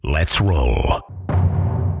Let's roll.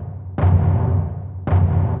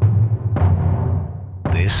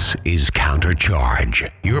 This is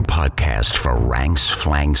Countercharge, your podcast for ranks,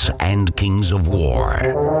 flanks, and kings of war.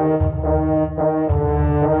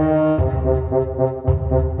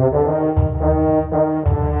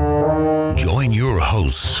 Join your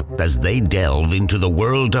hosts as they delve into the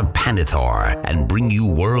world of Panithor and bring you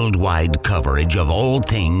worldwide coverage of all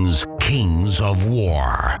things Kings of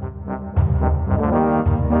War.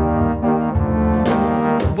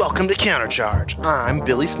 Welcome to Countercharge. I'm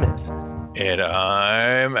Billy Smith. And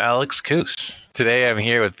I'm Alex Coos. Today I'm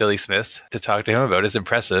here with Billy Smith to talk to him about his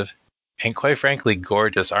impressive and quite frankly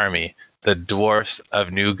gorgeous army, the Dwarfs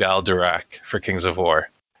of New Galdurak for Kings of War.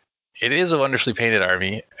 It is a wonderfully painted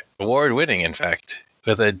army, award-winning in fact,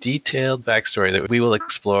 with a detailed backstory that we will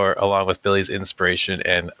explore along with Billy's inspiration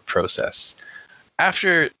and process.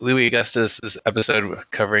 After Louis Augustus' episode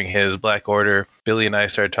covering his Black Order, Billy and I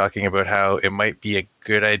started talking about how it might be a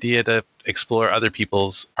good idea to explore other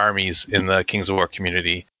people's armies in the Kings of War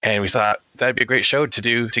community. And we thought that'd be a great show to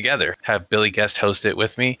do together, have Billy guest host it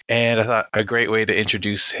with me. And I thought a great way to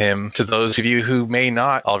introduce him to those of you who may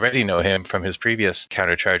not already know him from his previous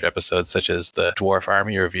Countercharge episodes, such as the Dwarf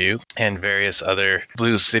Army Review and various other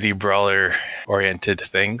Blue City Brawler oriented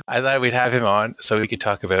things. I thought we'd have him on so we could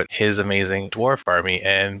talk about his amazing Dwarf Army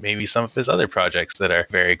and maybe some of his other projects that are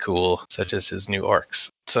very cool, such as his new orcs.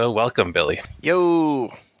 So welcome, Billy.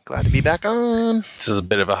 Yo, glad to be back on. This is a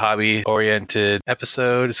bit of a hobby-oriented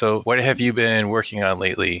episode. So what have you been working on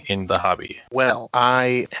lately in the hobby? Well,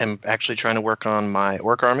 I am actually trying to work on my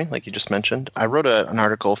orc army, like you just mentioned. I wrote an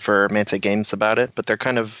article for Manta Games about it, but they're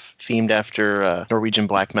kind of themed after Norwegian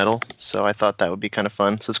black metal, so I thought that would be kind of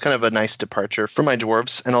fun. So it's kind of a nice departure for my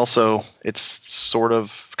dwarves, and also it's sort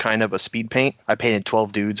of kind of a speed paint. I painted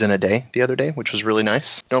 12 dudes in a day the other day, which was really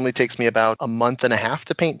nice. Normally takes me about a month and a half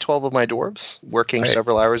to paint 12 of my dwarves, working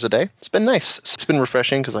several hours a day. It's been nice. It's been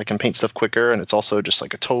refreshing because I can paint stuff quicker, and it's also just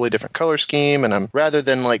like a totally different color scheme, and I'm rather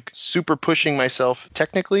than like super pushing myself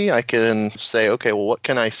technically, I can say, okay, well, what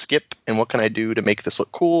can I skip and what can I do to make this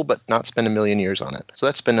look cool but not spend a million years on it? So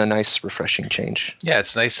that's been a nice refreshing change. Yeah,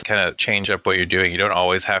 it's nice to kind of change up what you're doing. You don't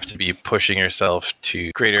always have to be pushing yourself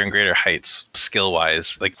to greater and greater heights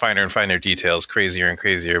skill-wise, like finer and finer details, crazier and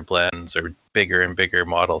crazier blends, or bigger and bigger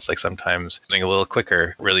models. Like sometimes being a little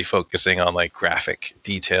quicker, really focusing on like graphic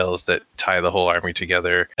details that tie the whole army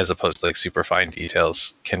together as opposed to like super fine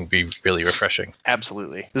details can be really refreshing.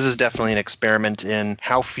 Absolutely. This is definitely an experiment in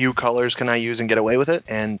how few colors can I use and get away with it,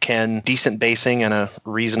 and can decent basing and a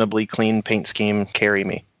reasonably clean paint scheme carry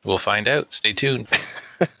me? We'll find out. Stay tuned.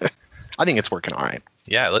 I think it's working all right.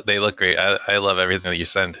 Yeah, they look great. I love everything that you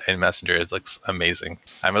send in Messenger. It looks amazing.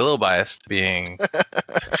 I'm a little biased being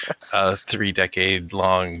a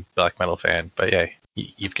 3-decade-long black metal fan, but yeah,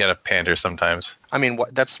 you've got to pander sometimes. I mean,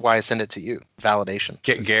 that's why I send it to you. Validation.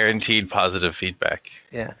 Get guaranteed positive feedback.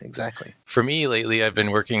 Yeah, exactly. For me lately, I've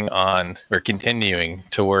been working on, or continuing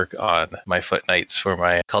to work on, my Foot Knights for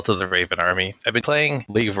my Cult of the Raven army. I've been playing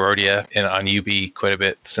League of Rhodia and on UB quite a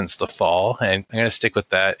bit since the fall, and I'm going to stick with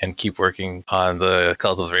that and keep working on the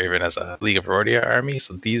Cult of the Raven as a League of Rhodia army.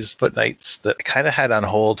 So these Foot Knights that I kind of had on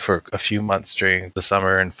hold for a few months during the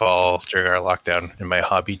summer and fall during our lockdown and my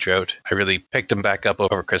hobby drought, I really picked them back up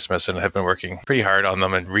over Christmas and have been working pretty hard on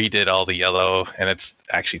them and redid all the yellow, and it's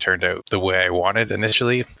actually turned out the way I wanted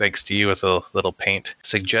initially, thanks to you with a little paint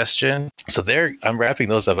suggestion. So I'm wrapping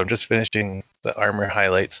those up. I'm just finishing the armor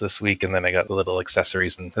highlights this week, and then I got the little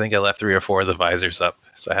accessories, and I think I left 3 or 4 of the visors up,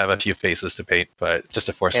 so I have a few faces to paint, but just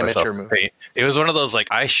to force myself to paint. It was one of those like,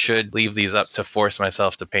 I should leave these up to force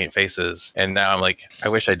myself to paint faces, and now I'm like, I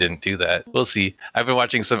wish I didn't do that. We'll see. I've been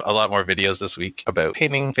watching a lot more videos this week about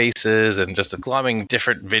painting faces and just glomming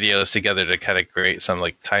different videos together to kind of create some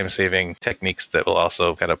like time-saving techniques that will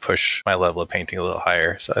also kind of push my level of painting a little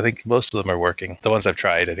higher. So I think most of them are working. The ones I've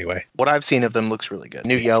tried anyway. What I've seen of them looks really good.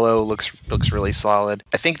 New yellow looks really solid.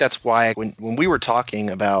 I think that's why when we were talking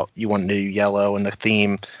about you wanted to do yellow and the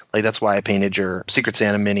theme, like that's why I painted your Secret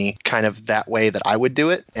Santa mini kind of that way that I would do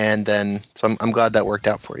it. And then, so I'm glad that worked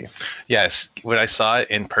out for you. Yes. When I saw it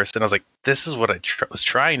in person, I was like, this is what I was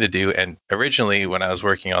trying to do. And originally when I was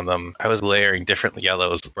working on them, I was layering different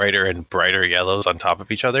yellows, brighter and brighter yellows on top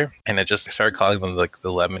of each other. And I started calling them like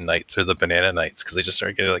the lemon nights or the banana nights because they just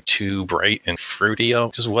started getting like too bright and fruity.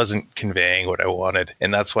 It just wasn't conveying what I wanted.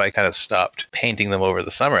 And that's why I kind of stopped painting them over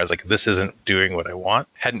the summer. I was like, this isn't doing what I want.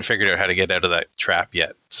 Hadn't figured out how to get out of that trap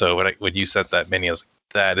yet. So when you sent that mini, I was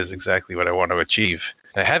like, that is exactly what I want to achieve.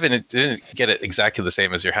 I didn't get it exactly the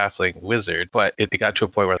same as your halfling wizard, but it got to a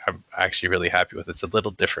point where I'm actually really happy with it. It's a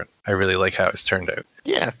little different. I really like how it's turned out.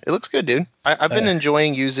 Yeah, it looks good, dude. I've been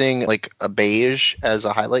enjoying using like a beige as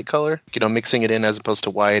a highlight color, mixing it in as opposed to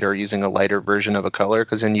white or using a lighter version of a color,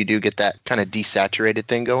 because then you do get that kind of desaturated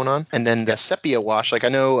thing going on. And then the sepia wash, like I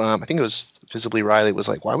know, I think it was Visibly Riley was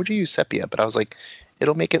like, why would you use sepia? But I was like,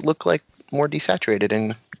 it'll make it look like more desaturated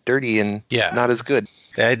and dirty and not as good.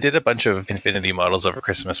 Yeah, I did a bunch of Infinity models over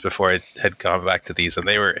Christmas before I had gone back to these, and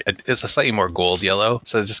it's a slightly more gold yellow.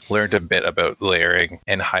 So I just learned a bit about layering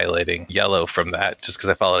and highlighting yellow from that, just because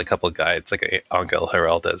I followed a couple of guides, like Angel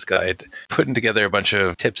Giraldez guide, putting together a bunch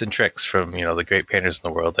of tips and tricks from, the great painters in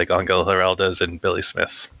the world, like Angel Giraldez and Billy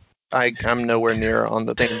Smith. I'm nowhere near on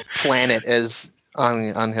the same planet as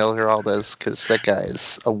Angel Giraldez, because that guy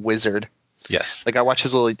is a wizard. Yes. Like I watch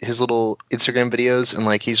his little Instagram videos, and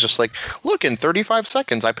like he's just like, look, in 35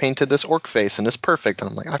 seconds I painted this orc face and it's perfect. And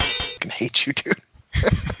I'm like, I fucking hate you, dude.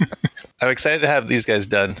 I'm excited to have these guys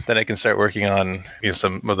done. Then I can start working on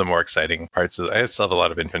some of the more exciting parts. I still have a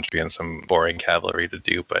lot of infantry and some boring cavalry to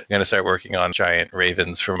do, but I'm going to start working on giant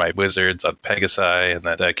ravens for my wizards on Pegasi, and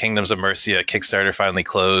that Kingdoms of Mercia Kickstarter finally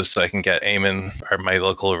closed, so I can get Eamon, or my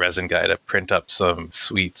local resin guy, to print up some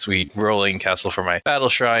sweet rolling castle for my battle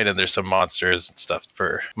shrine, and there's some monsters and stuff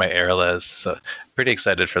for my Arales. So pretty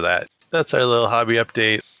excited for that. That's our little hobby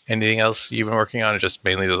update. Anything else you've been working on, or just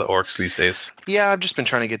mainly the orcs these days? Yeah, I've just been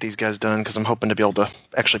trying to get these guys done because I'm hoping to be able to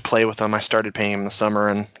actually play with them. I started painting them in the summer,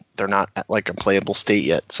 and they're not at like a playable state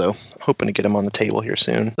yet, so I'm hoping to get them on the table here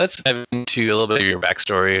soon. Let's dive into a little bit of your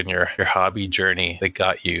backstory and your hobby journey that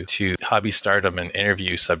got you to hobby stardom and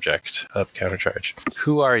interview subject of Countercharge.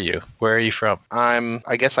 Who are you? Where are you from?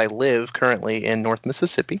 I guess I live currently in North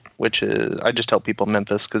Mississippi, which is, I just tell people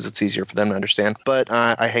Memphis because it's easier for them to understand. But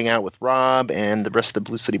I hang out with Rob and the rest of the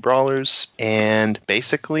Blue City Brawlers, and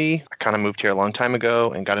basically I kind of moved here a long time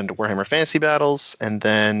ago and got into Warhammer Fantasy Battles, and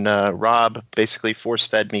then Rob basically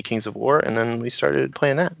force-fed me Kings of War, and then we started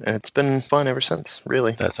playing that, and it's been fun ever since,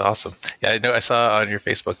 really. That's awesome. Yeah, I know I saw on your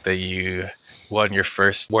Facebook that you won your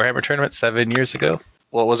first Warhammer tournament 7 years ago.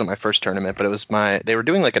 Well, it wasn't my first tournament, but it was they were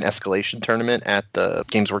doing like an escalation tournament at the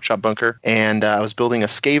Games Workshop bunker, and I was building a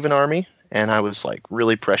Skaven army, and I was like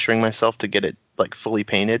really pressuring myself to get it like fully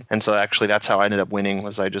painted. And so actually that's how I ended up winning,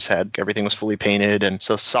 was I just had everything was fully painted, and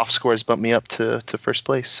so soft scores bumped me up to first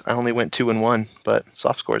place. I only went 2-1, but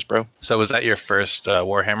soft scores, bro. So was that your first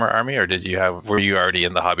Warhammer army, or were you already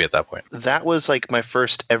in the hobby at that point? That was like my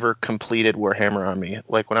first ever completed Warhammer army.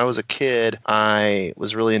 Like when I was a kid, I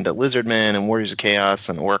was really into Lizardmen and Warriors of Chaos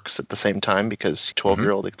and Orcs at the same time, because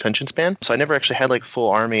 12-year-old attention span. So I never actually had like a full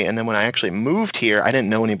army. And then when I actually moved here, I didn't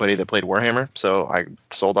know anybody that played Warhammer, so I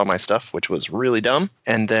sold all my stuff, which was really dumb.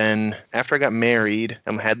 And then after I got married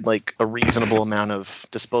and had like a reasonable amount of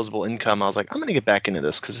disposable income, I was like, I'm going to get back into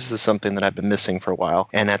this because this is something that I've been missing for a while.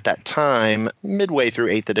 And at that time, midway through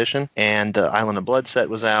 8th edition, and the Island of Blood set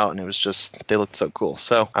was out, and it was just, they looked so cool.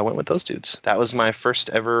 So I went with those dudes. That was my first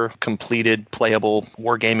ever completed playable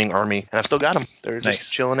wargaming army, and I've still got them. They're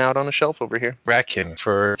just chilling out on a shelf over here. Ratkin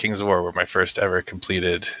for Kings of War were my first ever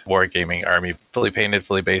completed wargaming army, fully painted,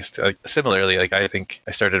 fully based. Similarly, I think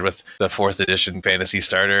I started with the 4th edition Fantasy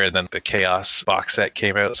Starter, and then the Chaos box set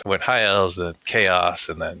came out. So I went High Elves, then Chaos,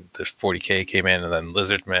 and then the 40k came in, and then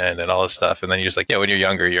Lizardmen and all this stuff. And then you're just like, when you're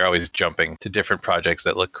younger, you're always jumping to different projects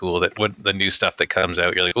that look cool. That when the new stuff that comes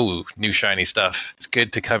out, you're like, ooh, new shiny stuff. It's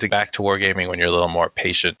good to come back to wargaming when you're a little more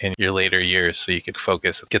patient in your later years, so you can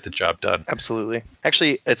focus and get the job done. Absolutely.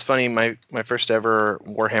 Actually, it's funny. My first ever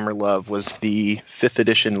Warhammer love was the 5th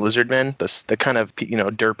edition Lizardmen, the kind of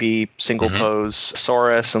derpy single pose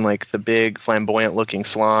Saurus and like the big flamboyant looking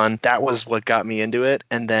Slann. That was what got me into it.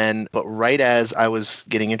 And then, but right as I was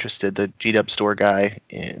getting interested, the G-Dub store guy,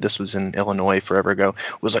 this was in Illinois forever ago,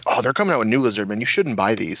 was like, oh, they're coming out with new Lizardmen. You shouldn't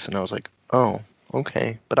buy these. And I was like, oh,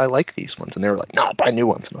 okay, but I like these ones. And they were like, no, buy new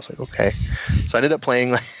ones. And I was like, okay. So I ended up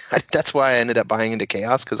playing, that's why I ended up buying into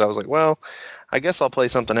Chaos, because I was like, well, I guess I'll play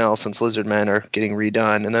something else since Lizardmen are getting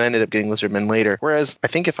redone. And then I ended up getting Lizardmen later. Whereas I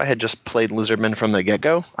think if I had just played Lizardmen from the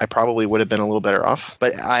get-go, I probably would have been a little better off.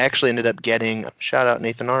 But I actually ended up getting, shout out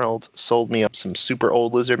Nathan Arnold, sold me up some super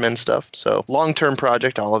old Lizardmen stuff. So long-term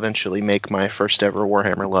project, I'll eventually make my first ever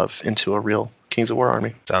Warhammer love into a real Kings of War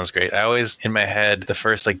army. Sounds great. I always, in my head, the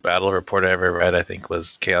first battle report I ever read, I think,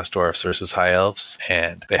 was Chaos Dwarfs versus High Elves,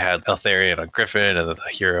 and they had Eltharion on Griffin, and then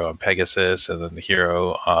the hero on Pegasus, and then the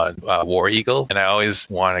hero on War Eagle. And I always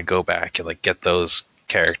want to go back and get those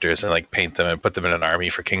characters and paint them and put them in an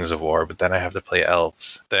army for Kings of War, but then I have to play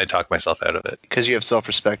elves. Then I talk myself out of it. Because you have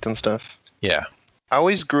self-respect and stuff? Yeah. I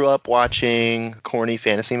always grew up watching corny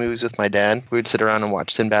fantasy movies with my dad. We would sit around and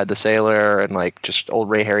watch Sinbad the Sailor and like just old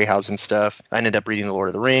Ray Harryhausen stuff. I ended up reading The Lord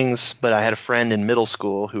of the Rings, but I had a friend in middle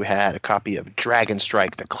school who had a copy of Dragon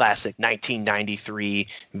Strike, the classic 1993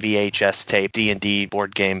 VHS tape D&D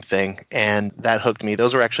board game thing, and that hooked me.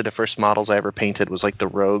 Those were actually the first models I ever painted, was like the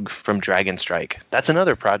Rogue from Dragon Strike. That's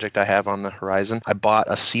another project I have on the horizon. I bought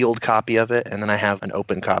a sealed copy of it, and then I have an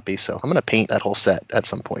open copy, so I'm going to paint that whole set at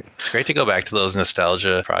some point. It's great to go back to those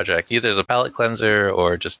nostalgia projects, either as a palette cleanser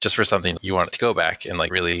or just for something you want to go back and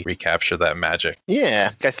like really recapture that magic.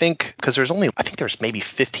 Yeah, I think because there's maybe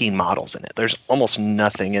 15 models in it. There's almost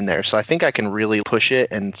nothing in there. So I think I can really push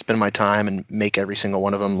it and spend my time and make every single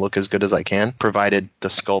one of them look as good as I can, provided the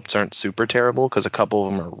sculpts aren't super terrible, because a couple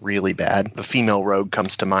of them are really bad. The female rogue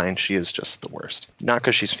comes to mind. She is just the worst. Not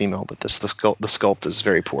because she's female, but the sculpt is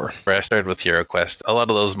very poor. Where I started with HeroQuest, a lot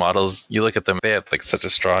of those models, you look at them, they have like such a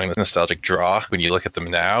strong nostalgic draw when you look at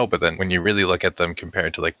them now, but then when you really look at them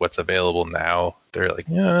compared to like what's available now, they're like,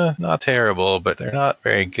 yeah, not terrible, but they're not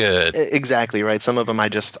very good. Exactly, right. Some of them I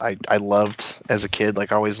loved as a kid.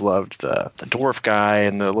 Like I always loved the dwarf guy,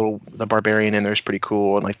 and the barbarian in there is pretty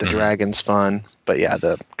cool, and like the dragon's fun. But yeah,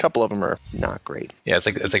 the couple of them are not great. Yeah,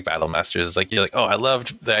 it's like Battle Masters. It's like you're like, oh, I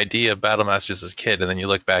loved the idea of Battle Masters as a kid, and then you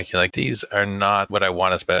look back, you're like, these are not what I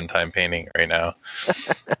want to spend time painting right now.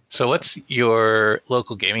 So what's your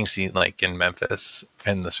local gaming scene like in Memphis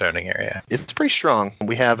and the surrounding area? It's pretty strong.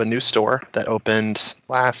 We have a new store that opened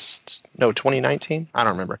 2019. I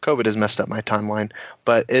don't remember. COVID has messed up my timeline,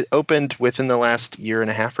 but it opened within the last year and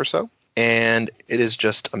a half or so. And it is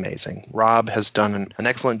just amazing. Rob has done an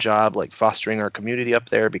excellent job like fostering our community up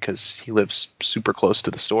there, because he lives super close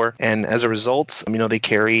to the store. And as a result, they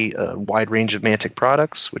carry a wide range of Mantic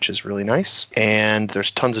products, which is really nice. And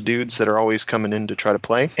there's tons of dudes that are always coming in to try to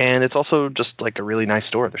play. And it's also just like a really nice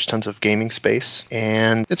store. There's tons of gaming space,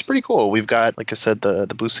 and it's pretty cool. We've got, like I said, the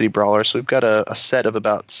Blue City Brawler. So we've got a set of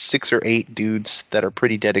about 6 or 8 dudes that are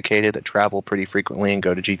pretty dedicated, that travel pretty frequently and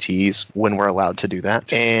go to GTEs when we're allowed to do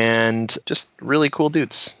that. And just really cool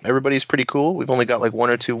dudes. Everybody's pretty cool. We've only got like 1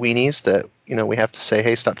 or 2 weenies that, we have to say,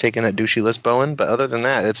 hey, stop taking that douchey list, Bowen. But other than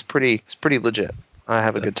that, it's pretty legit. I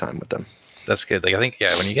have a good time with them. That's good. Like I think,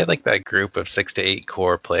 when you get like that group of 6 to 8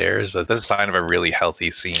 core players, that's a sign of a really healthy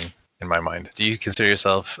scene. In my mind. Do you consider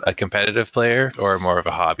yourself a competitive player or more of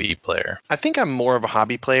a hobby player? I think I'm more of a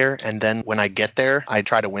hobby player, and then when I get there, I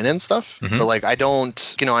try to win and stuff. Mm-hmm. But like I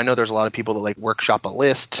don't, I know there's a lot of people that like workshop a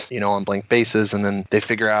list, on blank bases, and then they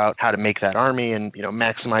figure out how to make that army and,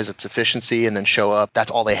 maximize its efficiency, and then show up. That's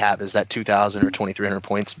all they have is that 2,000 or 2,300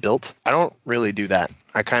 points built. I don't really do that.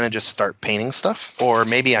 I kind of just start painting stuff, or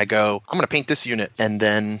maybe I go, I'm going to paint this unit, and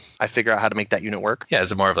then I figure out how to make that unit work. Yeah,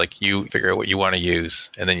 it's more of like you figure out what you want to use,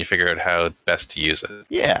 and then you figure out how best to use it.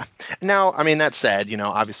 Yeah. Now, that said,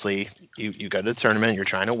 obviously you go to the tournament, you're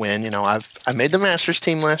trying to win. I made the Masters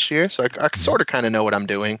team last year, so I sort of kind of know what I'm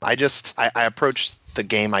doing. I approach the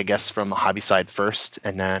game, I guess, from a hobby side first,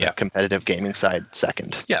 and then a competitive gaming side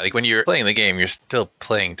second. Yeah, like when you're playing the game, you're still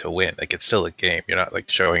playing to win. Like it's still a game. You're not like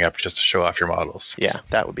showing up just to show off your models. Yeah,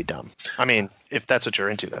 that would be dumb. If that's what you're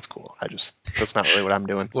into, that's cool. That's not really what I'm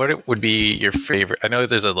doing. What would be your favorite? I know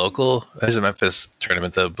there's a Memphis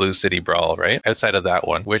tournament, the Blue City Brawl, right? Outside of that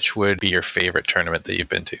one, which would be your favorite tournament that you've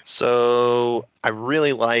been to? So I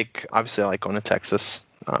really obviously I like going to Texas.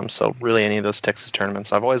 So really any of those Texas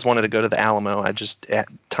tournaments. I've always wanted to go to the Alamo.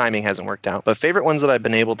 Timing hasn't worked out. But favorite ones that I've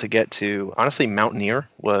been able to get to, honestly, Mountaineer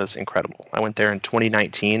was incredible. I went there in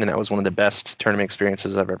 2019, and that was one of the best tournament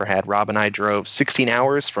experiences I've ever had. Rob and I drove 16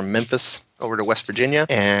 hours from Memphis over to West Virginia,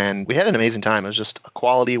 and we had an amazing time. It was just a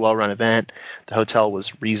quality, well-run event. The hotel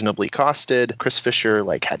was reasonably costed. Chris Fisher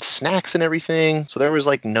had snacks and everything, so there was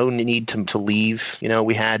no need to leave.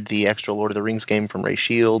 We had the extra Lord of the Rings game from Ray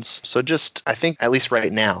Shields. So I think at least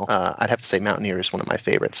right now, I'd have to say Mountaineer is one of my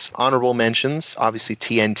favorites. Honorable mentions, obviously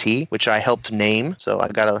TNT, which I helped name, so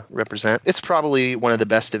I've got to represent. It's probably one of the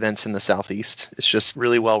best events in the Southeast. It's just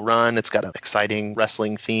really well run. It's got an exciting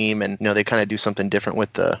wrestling theme, and they kind of do something different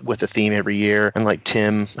with the theme every year. And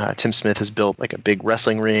Tim Smith has built a big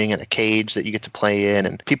wrestling ring and a cage that you get to play in,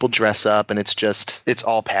 and people dress up, and it's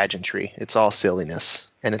all pageantry. It's all silliness.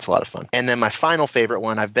 And it's a lot of fun. And then my final favorite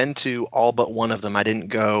one, I've been to all but one of them. I didn't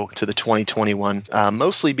go to the 2021,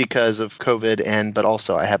 mostly because of COVID, but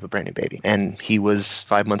also I have a brand new baby. And he was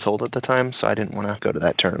 5 months old at the time, so I didn't want to go to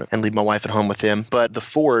that tournament and leave my wife at home with him. But the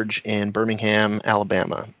Forge in Birmingham,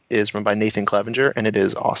 Alabama is run by Nathan Clevenger, and it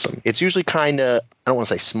is awesome. It's usually I don't want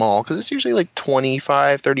to say small, because it's usually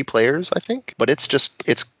 25, 30 players, I think. But it's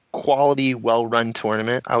quality, well-run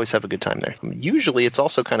tournament, I always have a good time there. Usually it's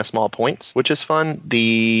also kind of small points, which is fun.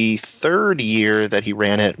 The third year that he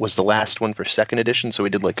ran it was the last one for second edition, so we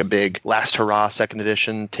did like a big last hurrah second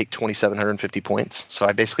edition, take 2,750 points. So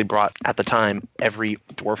I basically brought, at the time, every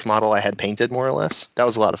dwarf model I had painted, more or less. That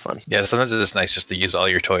was a lot of fun. Yeah, sometimes it's nice just to use all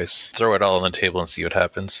your toys, throw it all on the table and see what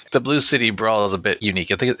happens. The Blue City Brawl is a bit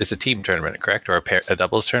unique. I think it's a team tournament, correct? Or a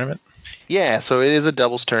doubles tournament? Yeah, so it is a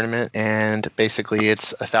doubles tournament, and basically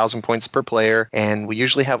it's 1,000 points per player, and we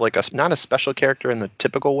usually have like not a special character in the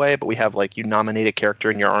typical way, but we have like you nominate a character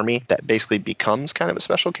in your army that basically becomes kind of a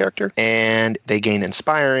special character, and they gain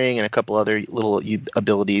inspiring and a couple other little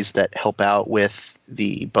abilities that help out with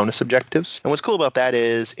the bonus objectives. And what's cool about that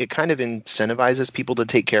is it kind of incentivizes people to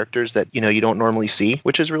take characters that, you don't normally see,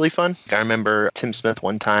 which is really fun. I remember Tim Smith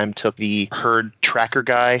one time took the herd tracker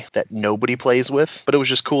guy that nobody plays with, but it was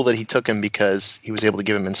just cool that he took him because he was able to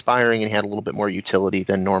give him inspiring and he had a little bit more utility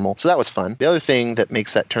than normal. So that was fun. The other thing that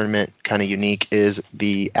makes that tournament kind of unique is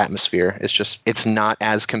the atmosphere. It's not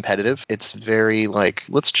as competitive. It's very like,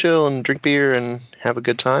 let's chill and drink beer and have a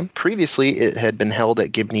good time. Previously, it had been held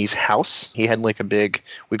at Gibney's house. He had like a big,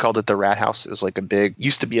 we called it the Rat House. It was like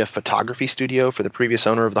used to be a photography studio for the previous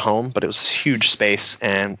owner of the home, but it was this huge space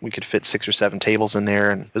and we could fit 6 or 7 tables in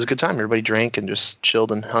there, and it was a good time. Everybody drank and just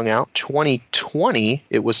chilled and hung out. 2020,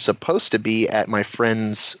 it was supposed to be at my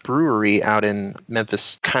friend's brewery out in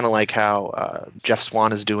Memphis, kind of like how Jeff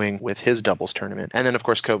Swan is doing with his doubles tournament. And then of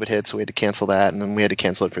course COVID hit, so we had to cancel that, and then we had to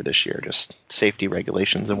cancel it for this year, just safety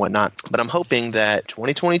regulations and whatnot. But I'm hoping that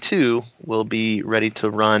 2022 will be ready to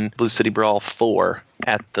run Blue City Brawl 4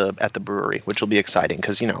 at the brewery, which will be exciting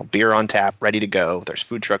because, beer on tap, ready to go. There's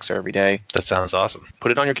food trucks there every day. That sounds awesome.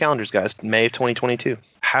 Put it on your calendars, guys. May of 2022.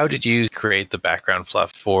 How did you create the background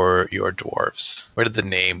fluff for your dwarves? Where did the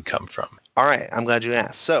name come from? All right, I'm glad you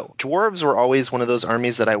asked. So, dwarves were always one of those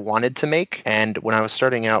armies that I wanted to make, and when I was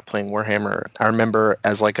starting out playing Warhammer, I remember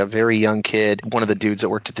as like a very young kid, one of the dudes that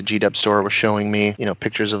worked at the G-Dub store was showing me,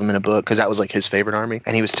 pictures of them in a book, because that was like his favorite army,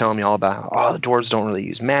 and he was telling me all about, the dwarves don't really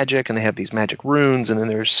use magic, and they have these magic runes, and then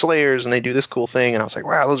there's slayers, and they do this cool thing, and I was like,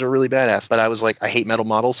 wow, those are really badass. But I was like, I hate metal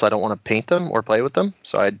models, so I don't want to paint them or play with them,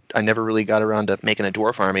 so I never really got around to making a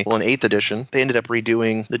dwarf army. Well, in 8th edition, they ended up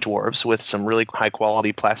redoing the dwarves with some really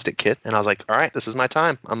high-quality plastic kit, and I was like, all right, this is my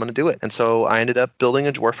time. I'm going to do it. And so I ended up building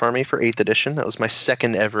a dwarf army for 8th edition. That was my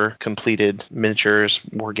second ever completed miniatures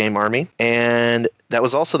war game army. And that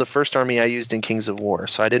was also the first army I used in Kings of War.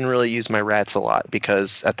 So I didn't really use my rats a lot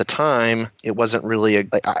because at the time it wasn't really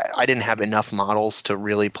I didn't have enough models to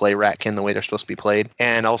really play Ratkin the way they're supposed to be played.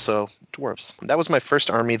 And also dwarves. That was my first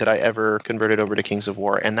army that I ever converted over to Kings of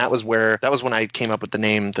War. And that was when I came up with the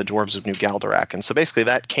name the Dwarves of New Galdorak. And so basically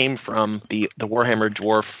that came from the Warhammer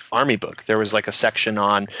Dwarf army book. There was like a section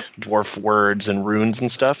on dwarf words and runes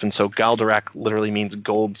and stuff. And so Galdorak literally means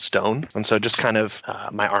gold stone. And so just kind of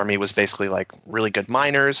my army was basically like really good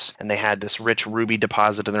miners, and they had this rich ruby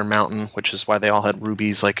deposit in their mountain, which is why they all had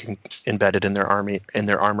rubies like embedded in their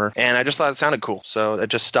armor. And I just thought it sounded cool, so it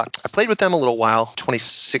just stuck. I played with them a little while.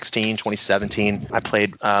 2016, 2017, I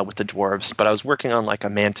played with the dwarves, but I was working on like a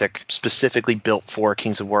Mantic specifically built for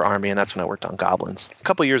Kings of War army, and that's when I worked on goblins. A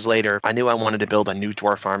couple years later, I knew I wanted to build a new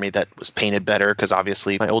dwarf army that was painted better because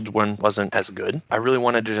obviously my old one wasn't as good. I really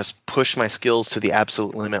wanted to just push my skills to the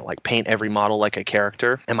absolute limit, like paint every model like a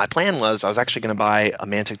character. And my plan was I was actually going to buy a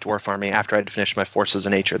Mantic dwarf army after I'd finished my Forces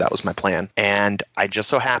of Nature. That was my plan. And I just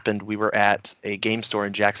so happened we were at a game store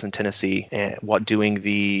in Jackson, Tennessee, doing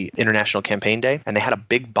the International Campaign Day, and they had a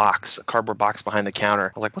big box, a cardboard box behind the counter.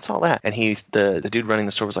 I was like, what's all that? And the dude running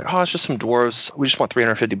the store was like, oh, it's just some dwarves. We just want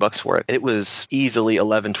 $350 for it. It was easily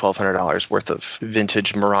 $1,100-$1,200 worth of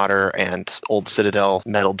vintage Marauder and old Citadel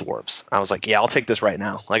metal dwarves. I was like, yeah, I'll take this right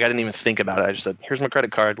now. Like, I didn't even think about it. I just said, here's my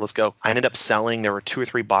credit card. Let's go. I ended up selling. There were 2 or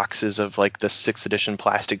 3 boxes of like the 6th edition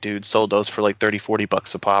plastic dudes. Sold those for like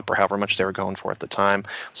 $30-$40 a pop, or however much they were going for at the time.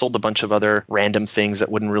 Sold a bunch of other random things that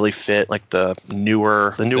wouldn't really fit, like the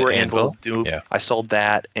newer Anvil. Yeah. I sold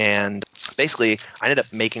that, and basically I ended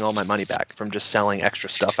up making all my money back from just selling extra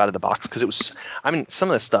stuff out of the box, because some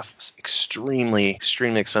of the stuff was extremely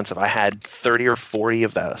expensive. I had 30 or 40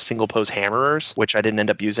 of the single pose hammerers, which I didn't end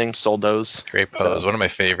up using. Sold those. Great pose. One of my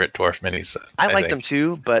favorite dwarf minis. I liked them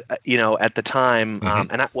too, but at the time, I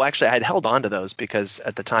had held on to those because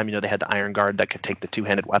at the time, they had the Iron Guard that could take the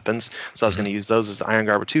 2-handed weapons. So I was going to use those as the Iron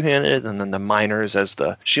Guard with 2-handed, and then the miners as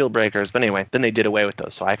the shield breakers. But anyway, then they did away with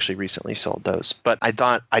those. So I actually recently sold those. But I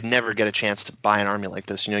thought I'd never get a chance to buy an army like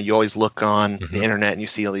this. You always look on the internet and you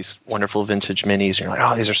see all these wonderful vintage minis, and you're like,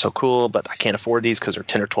 oh, these are so cool, but I can't afford these because they're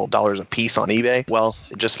 $10 or $12 a piece on eBay. Well,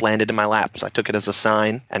 it just landed in my lap, so I took it as a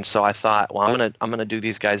sign, and so I thought, well, I'm gonna do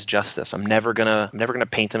these guys justice. I'm never gonna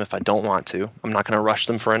paint them if I don't want to. I'm not gonna rush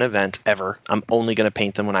them for an event ever. I'm only gonna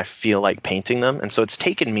paint them when I feel like painting them, and so it's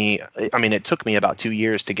taken me. I mean, it took me about 2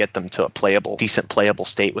 years to get them to a decent playable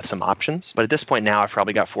state with some options. But at this point now, I've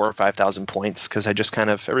probably got 4,000 or 5,000 points because I just kind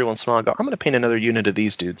of every once in a while I go, I'm gonna paint another unit of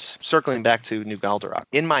these dudes. Circling back to New Galderock,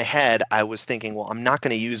 in my head, I was thinking, well, I'm not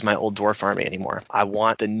gonna use my old dwarf army anymore. I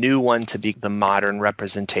want the new one to be the modern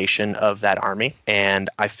representation of that army, and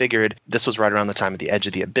I figured this was right around the time of the Edge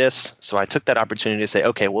of the Abyss, so I took that opportunity to say,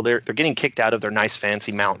 okay, well, they're getting kicked out of their nice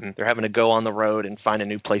fancy mountain. They're having to go on the road and find a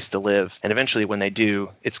new place to live, and eventually when they do,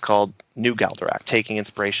 it's called New Galderock, taking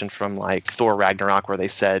inspiration from like Thor Ragnarok, where they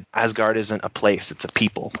said Asgard isn't a place, it's a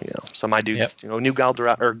people. So my dudes, New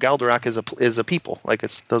Galderock, or Galderock is a people, like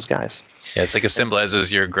it's those guys. Yeah, it's like it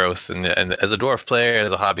symbolizes your growth and as a dwarf player,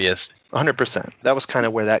 as a hobbyist. 100%. That was kind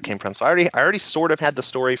of where that came from. So I already sort of had the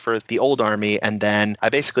story for the old army, and then I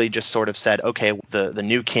basically just sort of said, okay, the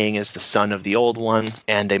new king is the son of the old one,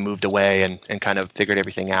 and they moved away and kind of figured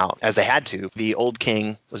everything out as they had to. The old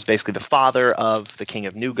king was basically the father of the king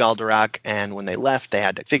of New Galderock, and when they left, they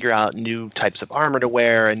had to figure out new types of armor to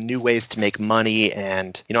wear and new ways to make money,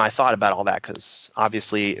 and I thought about all that because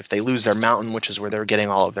obviously if they lose their mountain, which is where they're getting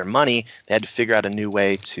all of their money, they had to figure out a new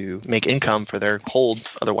way to make income for their hold.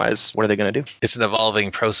 Otherwise, what are they going to do? It's an evolving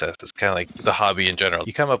process. It's kind of like the hobby in general.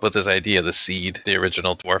 You come up with this idea, the seed, the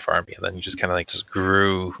original dwarf army, and then you just kind of like just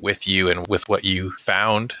grew with you and with what you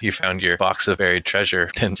found. You found your box of buried treasure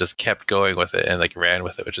and just kept going with it and like ran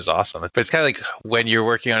with it, which is awesome. But it's kind of like when you're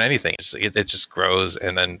working on anything, it just grows,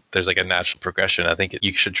 and then there's like a natural progression. I think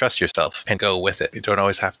you should trust yourself and go with it. You don't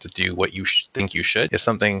always have to do what you think you should. If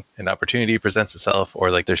an opportunity presents itself, or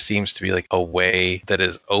like there seems to be like a way that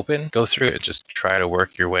is open, go through it. Just try to work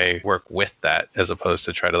with that, as opposed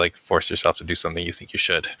to try to like force yourself to do something you think you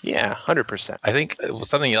should. Yeah, 100%. I think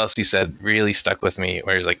something else you said really stuck with me,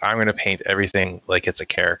 where you're like, I'm going to paint everything like it's a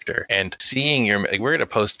character. And seeing we're going to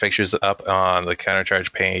post pictures up on the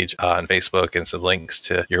Countercharge page on Facebook and some links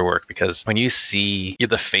to your work, because when you see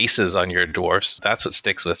the faces on your dwarfs, that's what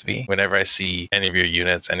sticks with me. Whenever I see any of your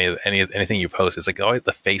units, anything you post, it's like, oh,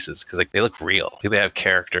 the faces, because like they look real. Like, they have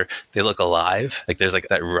character. They look alive. Like there's like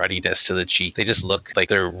that ruddiness to the cheek. They just look like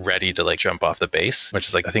they're ready to like jump off the base, which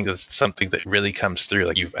is like, I think that's something that really comes through.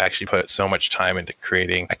 Like you've actually put so much time into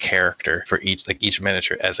creating a character for each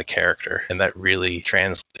miniature as a character, and that really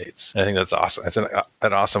translates. I think that's awesome. It's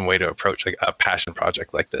an awesome way to approach like a passion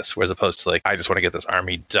project like this, whereas opposed to like, I just want to get this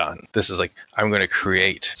army done. This is like, I'm going to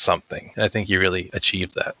create something, and I think you really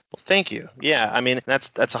achieved that. Well, thank you. Yeah, I mean, that's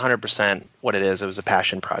 100% what it is. It was a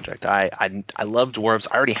passion project. I love dwarves.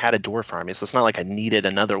 I already had a dwarf army, so it's not like I needed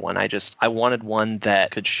another one. I wanted one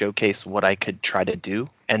that could showcase what I could try to do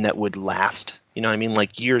and that would last. You know what I mean?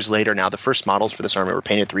 Like years later now, the first models for this army were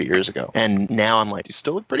painted 3 years ago. And now I'm like, you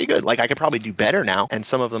still look pretty good. Like I could probably do better now. And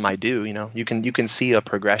some of them I do, you can see a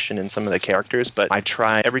progression in some of the characters, but I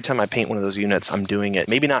try every time I paint one of those units, I'm doing it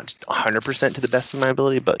maybe not 100% to the best of my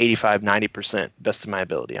ability, but 85, 90% best of my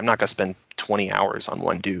ability. I'm not going to spend 20 hours on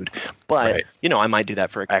one dude, but right. I might do that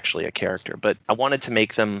for actually a character, but I wanted to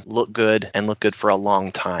make them look good and look good for a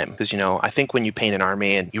long time. Because, I think when you paint an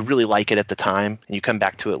army and you really like it at the time and you come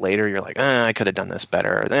back to it later, you're like, I could have done this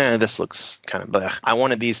better. This looks kind of blech. I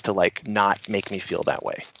wanted these to like not make me feel that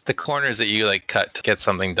way. The corners that you like cut to get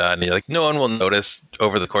something done, you're like, no one will notice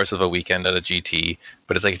over the course of a weekend at a GT,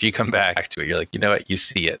 but it's like, if you come back to it, you're like, you know what, you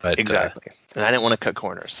see it. But, exactly. And I didn't want to cut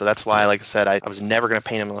corners. So that's why, like I said, I was never going to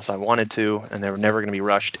paint them unless I wanted to, and they were never going to be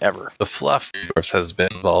rushed ever. The fluff has been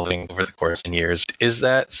evolving over the course of years. Is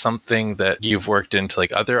that something that you've worked into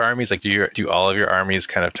like other armies? Like do all of your armies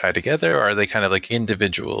kind of tie together, or are they kind of like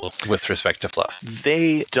individual with respect to fluff?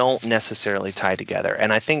 They don't necessarily tie together.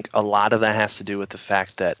 And I think a lot of that has to do with the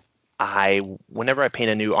fact that whenever I paint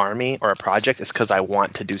a new army or a project, it's because I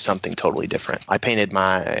want to do something totally different. I painted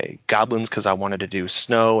my goblins because I wanted to do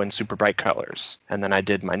snow and super bright colors. And then I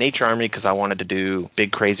did my nature army because I wanted to do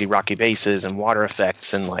big, crazy rocky bases and water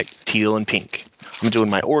effects and like teal and pink. I'm doing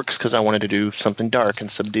my orcs because I wanted to do something dark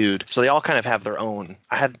and subdued. So they all kind of have their own.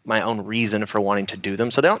 I have my own reason for wanting to do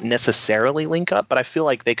them. So they don't necessarily link up, but I feel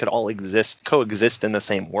like they could all coexist in the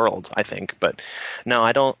same world, I think. But no,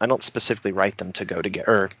 I don't specifically write them to go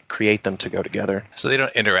together or create them to go together. So they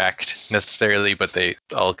don't interact necessarily, but they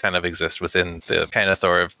all kind of exist within the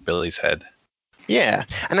Panethor of Billy's head. Yeah,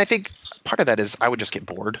 and I think part of that is I would just get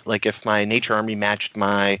bored. Like if my nature army matched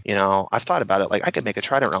my, I've thought about it. Like I could make a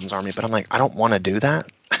Trident Realms army, but I'm like, I don't want to do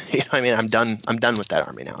that. you know what I mean? I'm done with that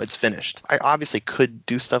army now. It's finished. I obviously could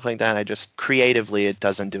do stuff like that. I just creatively it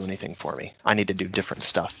doesn't do anything for me. I need to do different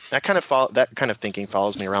stuff. That kind of thinking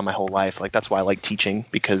follows me around my whole life. Like that's why I like teaching,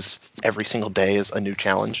 because every single day is a new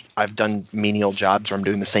challenge. I've done menial jobs where I'm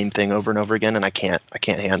doing the same thing over and over again, and I can't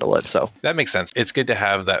handle it. So that makes sense. It's good to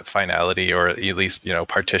have that finality, or at least,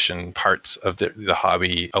 partition parts of the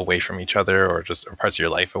hobby away from each other, or just parts of your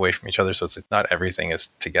life away from each other. So it's not everything is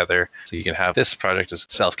together. So you can have this project is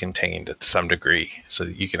self-contained to some degree, so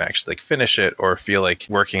you can actually finish it or feel like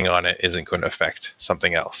working on it isn't going to affect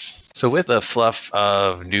something else. So with the fluff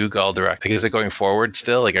of New Galdorak, is it going forward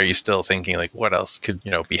still? Are you still thinking what else could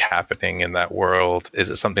be happening in that world? Is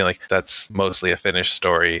it something that's mostly a finished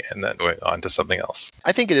story and then going on to something else?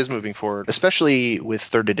 I think it is moving forward, especially with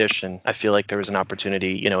third edition. I feel like there was an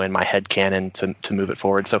opportunity, in my head canon to move it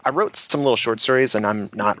forward. So I wrote some little short stories, and I'm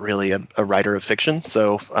not really a writer of fiction,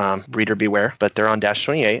 so reader beware. But they're on Dash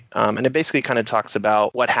 28, and it basically kind of talks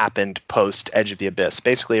about what happened post Edge of the Abyss.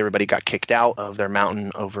 Basically, everybody got kicked out of their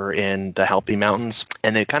mountain over in the Halpi Mountains,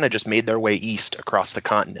 and they kind of just made their way east across the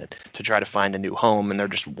continent to try to find a new home, and they're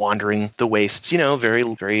just wandering the wastes, very,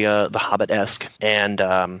 very The Hobbit-esque. And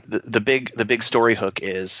the big story hook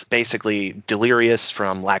is basically Delirious,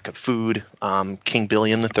 from lack of food, King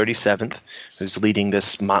Billiam the 37th, who's leading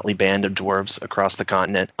this motley band of dwarves across the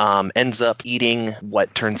continent, ends up eating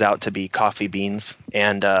what turns out to be coffee beans,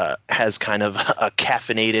 and has kind of a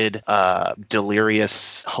caffeinated,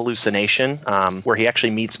 delirious hallucination, where he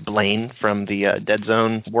actually meets Blaine from the Dead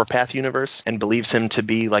Zone Warpath universe and believes him to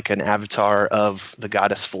be like an avatar of the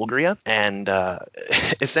goddess Fulgria, and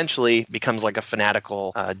essentially becomes like a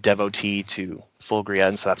fanatical devotee to Fulgria,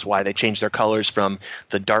 and so that's why they changed their colors from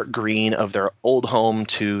the dark green of their old home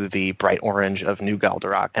to the bright orange of New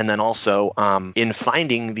Galdorak. And then also, in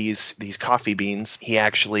finding these coffee beans, he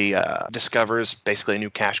actually discovers basically a new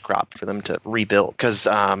cash crop for them to rebuild. Because,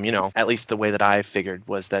 at least the way that I figured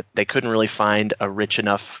was that they couldn't really find a rich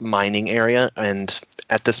enough mining area, and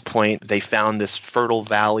at this point, they found this fertile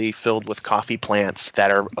valley filled with coffee plants that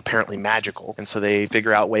are apparently magical. And so they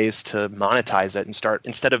figure out ways to monetize it and start,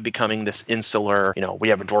 instead of becoming this insular, we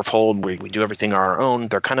have a dwarf hold, we do everything on our own,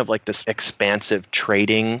 they're kind of like this expansive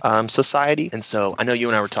trading society. And so I know you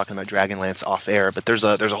and I were talking about Dragonlance off air, but there's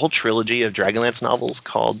a whole trilogy of Dragonlance novels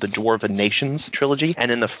called the Dwarven Nations trilogy.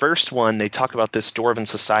 And in the first one, they talk about this dwarven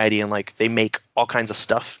society, and they make all kinds of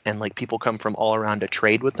stuff, and people come from all around to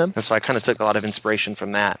trade with them. And so I kind of took a lot of inspiration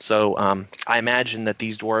from that. So I imagine that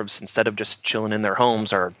these dwarves, instead of just chilling in their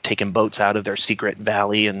homes, are taking boats out of their secret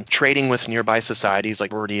valley and trading with nearby societies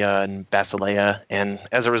like Rordia and Basileia. And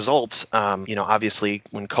as a result, obviously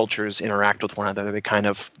when cultures interact with one another, they kind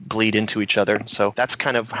of bleed into each other. So that's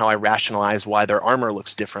kind of how I rationalize why their armor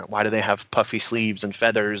looks different. Why do they have puffy sleeves and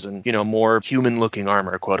feathers and, more human-looking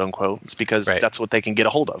armor, quote unquote? It's because that's what they can get a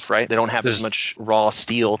hold of, right? They don't have as much raw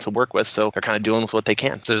steel to work with, so they're kind of doing with what they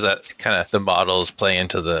can. There's that kind of, the models play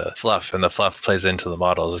into the fluff, and the fluff plays into the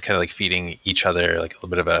models. It's kind of like feeding each other, like a little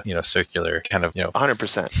bit of a circular kind of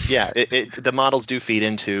 100%. Yeah, the models do feed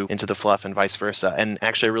into the fluff and vice versa. And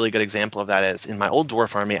actually a really good example of that is in my old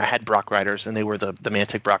dwarf army, I had Brock Riders, and they were the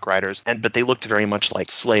Mantic Brock Riders, but they looked very much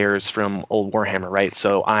like Slayers from old Warhammer, right?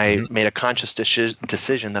 So I made a conscious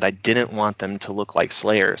decision that I didn't want them to look like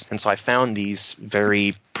Slayers. And so I found these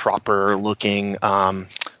very proper looking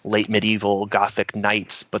late medieval Gothic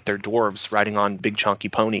knights, but they're dwarves riding on big chunky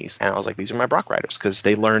ponies. And I was like, these are my Brock Riders, because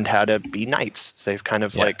they learned how to be knights. So they've kind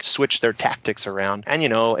of switched their tactics around. And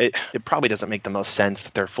it probably doesn't make the most sense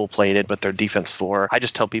that they're full plated, but they're defense 4. I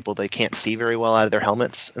just tell people they can't see very well out of their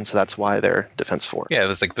helmets, and so that's why they're defense 4. Yeah, it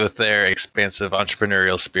was with their expansive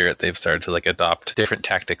entrepreneurial spirit, they've started to adopt different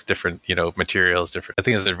tactics, different materials, different. I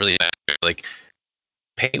think it's a really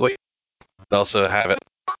paint what, but also have it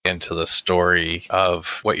into the story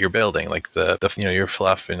of what you're building, the your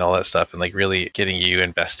fluff and all that stuff, and really getting you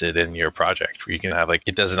invested in your project, where you can have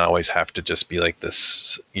it doesn't always have to just be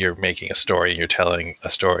this, you're making a story, you're telling a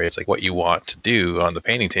story. It's what you want to do on the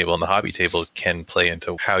painting table and the hobby table can play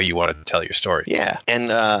into how you want to tell your story. Yeah, and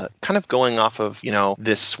kind of going off of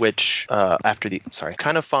this switch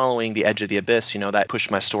kind of following the Edge of the Abyss, that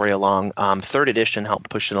pushed my story along. Third edition helped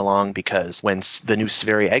push it along, because when the new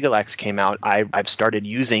Severi Egalax came out, I've started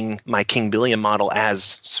using using my King Billiam model as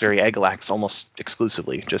Spheri Egalax almost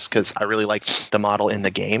exclusively, just because I really like the model in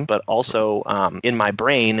the game. But also in my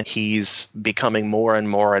brain, he's becoming more and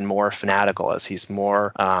more and more fanatical as he's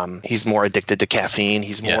more addicted to caffeine.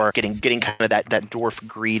 He's more getting kind of that dwarf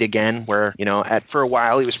greed again, where, you know, for a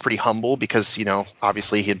while he was pretty humble because, you know,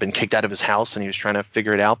 obviously he had been kicked out of his house and he was trying to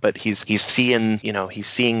figure it out. But he's seeing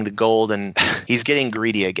the gold, and he's getting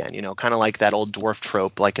greedy again, you know, kind of like that old dwarf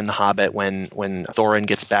trope, like in The Hobbit when Thorin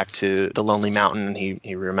gets back to the Lonely Mountain and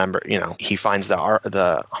he finds the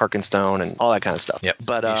Harkenstone and all that kind of stuff. Yep.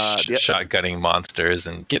 But shotgunning monsters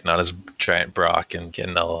and getting on his giant Brock and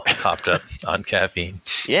getting all hopped up on caffeine.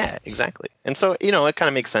 Yeah, exactly. And so, you know, it kind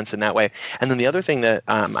of makes sense in that way. And then the other thing that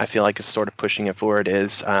I feel like is sort of pushing it forward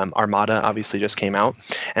is Armada obviously just came out.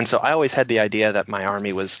 And so I always had the idea that my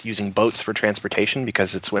army was using boats for transportation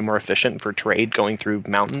because it's way more efficient for trade going through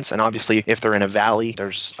mountains. And obviously, if they're in a valley,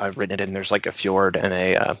 I've written it in, there's like a fjord and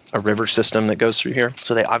a river system that goes through here.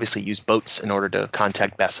 So they obviously use boats in order to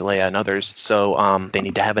contact Basileia and others. So they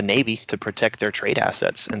need to have a navy to protect their trade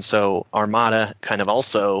assets. And so Armada kind of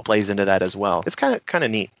also plays into that as well. It's kind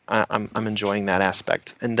of neat. I'm enjoying that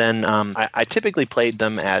aspect. And then I typically played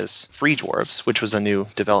them as free dwarves, which was a new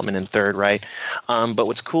development in third, right? But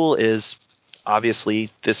what's cool is obviously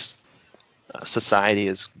this society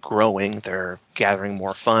is growing. They're gathering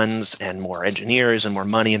more funds and more engineers and more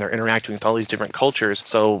money, and they're interacting with all these different cultures.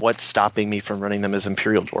 So what's stopping me from running them as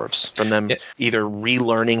Imperial Dwarves? From them either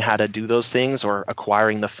relearning how to do those things or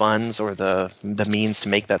acquiring the funds or the means to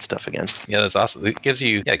make that stuff again. Yeah, that's awesome. It gives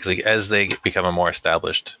you, because like, as they become a more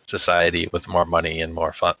established society with more money and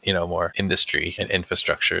more fun, you know, more industry and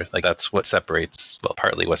infrastructure, like that's what separates, well,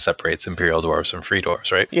 partly what separates Imperial Dwarves from Free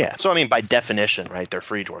Dwarves, right? Yeah. So I mean, by definition, right, they're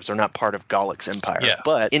Free Dwarves. They're not part of Gallic's empire. Yeah.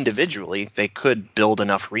 But individually, they could build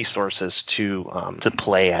enough resources to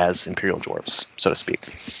play as Imperial Dwarves, so to speak.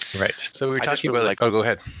 Right. So we were talking about go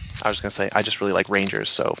ahead. I was going to say, I just really like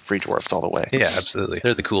Rangers, so Free Dwarves all the way. Yeah, absolutely.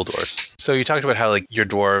 They're the cool dwarves. So you talked about how like your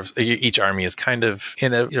dwarves, each army is kind of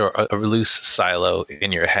in a loose silo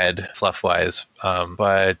in your head, fluff-wise,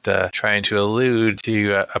 but trying to allude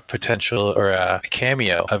to a potential or a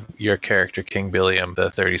cameo of your character King Billiam the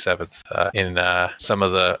 37th in some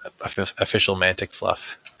of the official Mantic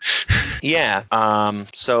fluff. Yeah.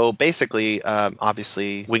 So basically,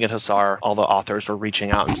 obviously, Winged Hussar, all the authors were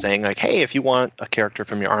reaching out and saying like, hey, if you want a character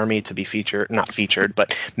from your army to be not featured,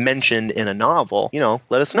 but mentioned in a novel, you know,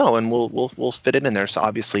 let us know and we'll fit it in there. So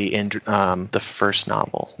obviously in the first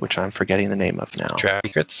novel, which I'm forgetting the name of now.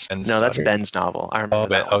 Secrets? No, that's Ben's novel. I remember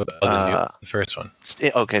that one. The first one.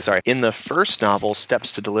 Okay, sorry. In the first novel,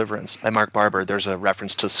 Steps to Deliverance by Mark Barber, there's a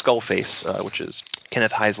reference to Skullface, which is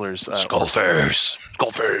Kenneth Heisler's Skullface,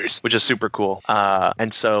 which is super cool.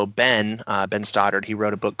 And so Ben Stoddard, he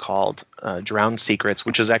wrote a book called Drowned Secrets,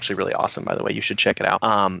 which is actually really awesome, by the way. You should check it out.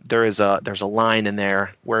 There's a line in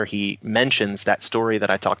there where he mentions that story that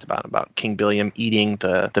I talked about King Billiam eating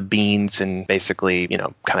the beans and basically, you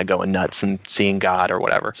know, kind of going nuts and seeing God or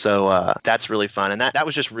whatever. So that's really fun. And that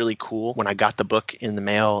was just really cool when I got the book in the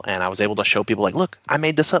mail and I was able to show people like, look, I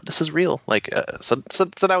made this up. This is real. Like, so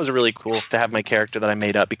that was really cool to have my character that I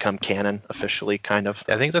made up become canon officially, kind of.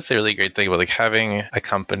 Yeah, I think that's a really great thing about like having a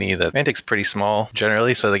company that Mantic's pretty small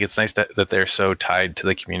generally. So like it's nice that they're so tied to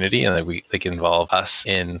the community and that they can involve us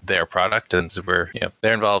in their product. And so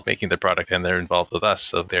they're involved making the product and they're involved with us.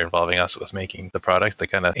 So they're involving us with making the product. The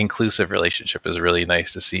kind of inclusive relationship is really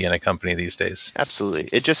nice to see in a company these days. Absolutely.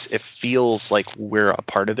 It feels like we're a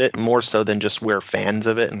part of it more so than just we're fans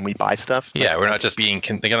of it and we buy stuff. Yeah, we're not just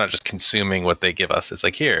they're not just consuming what they give us. It's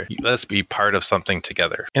like, here, let's be part of something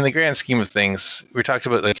together. In the grand scheme of things, we talked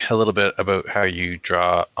about like a little bit about how you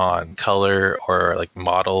draw on color or like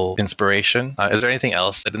model inspiration. Is there anything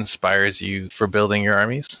else that inspires you for building your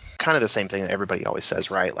armies? Kind of the same thing that everybody always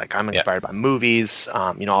says, right? Like I'm inspired by movies.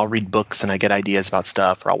 I'll read books and I get ideas about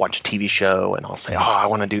stuff, or I'll watch a TV show and I'll say, I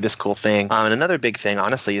want to do this cool thing. And another big thing,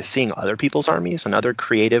 honestly, is seeing other people's armies and other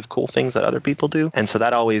creative, cool things that other people do. And so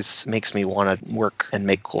that always makes me want to work and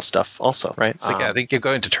make cool stuff also, right? I think you're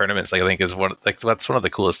going to tournaments, like I think is that's one of the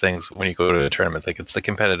coolest things when you go to a tournament. Like it's the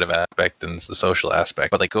competitive aspect and it's the social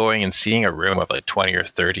aspect. But like going and seeing a room of like 20 or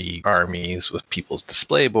 30 armies with people's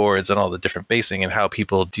display boards and all the different basing and how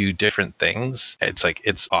people do different things,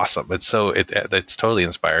 it's awesome. It's totally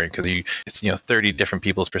inspiring because it's 30 different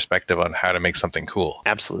people's perspective on how to make something cool.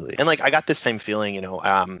 Absolutely. And like I got this same feeling,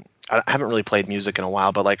 I haven't really played music in a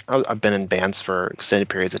while, but like I've been in bands for extended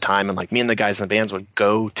periods of time, and like me and the guys in the bands would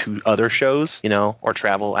go to other shows, you know, or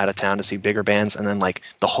travel out of town to see bigger bands, and then like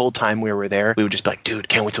the whole time we were there, we would just be like, dude,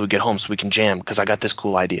 can't wait till we get home so we can jam because I got this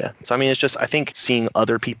cool idea. So I mean, it's just, I think seeing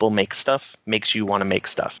other people make stuff makes you want to make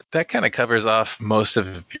stuff. That kind of covers off most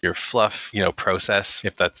of your fluff, process,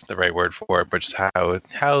 if that's the right word for it, but just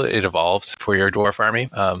how it evolved for your dwarf army.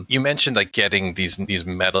 You mentioned like getting these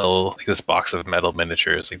metal, like this box of metal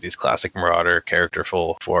miniatures, like these classic Marauder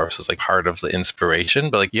characterful dwarfs was like part of the inspiration,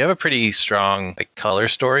 but like you have a pretty strong like color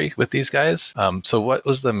story with these guys. So what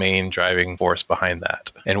was the main driving force behind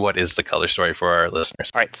that, and what is the color story for our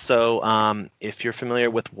listeners? All right, so if you're familiar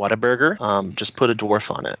with Whataburger, just put a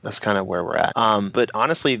dwarf on it. That's kind of where we're at. But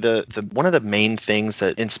honestly, the one of the main things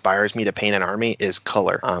that inspires me to paint an army is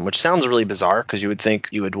color, which sounds really bizarre because you would think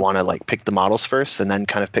you would want to like pick the models first and then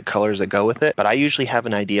kind of pick colors that go with it. But I usually have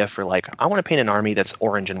an idea for like, I want to paint an army that's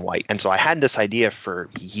orange and white. And so I had this idea for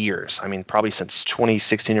years. I mean, probably since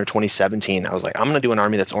 2016 or 2017, I was like, I'm going to do an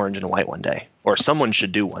army that's orange and white one day. Or someone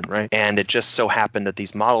should do one, right? And it just so happened that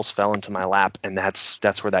these models fell into my lap, and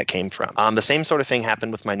that's where that came from. The same sort of thing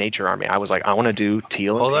happened with my nature army. I was like, I want to do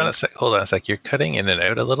teal. Hold on a sec. You're cutting in and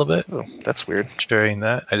out a little bit. Oh, that's weird. During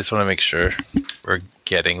that, I just want to make sure we're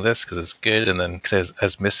getting this because it's good. And then because I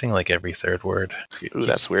was missing like every third word. Ooh,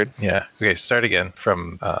 that's weird. Yeah. Okay, start again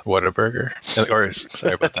from Whataburger. Or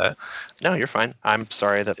sorry about that. No, you're fine. I'm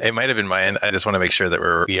sorry that it might have been my end. I just want to make sure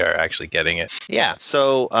that we are actually getting it. Yeah.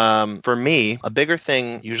 So for me, a bigger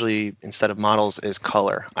thing usually instead of models is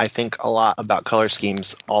color. I think a lot about color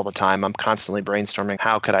schemes all the time. I'm constantly brainstorming,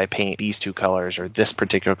 how could I paint these two colors or this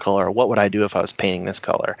particular color? What would I do if I was painting this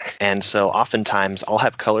color? And so oftentimes I'll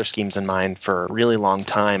have color schemes in mind for a really long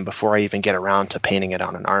time before I even get around to painting it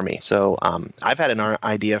on an army. So I've had an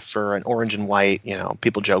idea for an orange and white,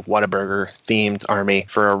 people joke Whataburger themed army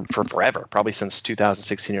for forever, probably since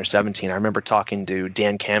 2016 or 17. I remember talking to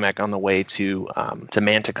Dan Kamek on the way to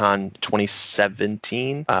Manticon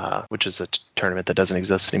 2017, which is a tournament that doesn't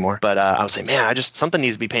exist anymore. But I was saying, man, something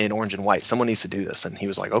needs to be painted orange and white. Someone needs to do this. And he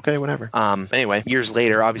was like, okay, whatever. Anyway, years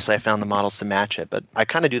later, obviously I found the models to match it, but I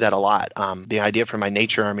kind of do that a lot. The idea for my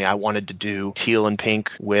nature army, I wanted to do teal and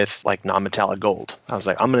pink with like non-metallic gold. I was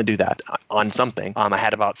like, I'm going to do that on something. I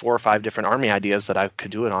had about 4 or 5 different army ideas that I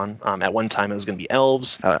could do it on. At one time it was going to be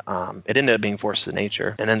elves. It ended up being forces of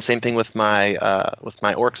nature. And then same thing with my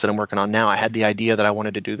orcs that I'm working on now. I had the idea that I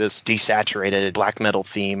wanted to do this desaturated black metal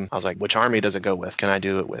theme. I was like, which army does it go with? Can I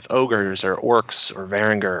do it with ogres or orcs or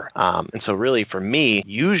Varangur? And so really for me,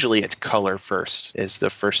 usually it's color first is the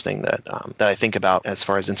first thing that I think about as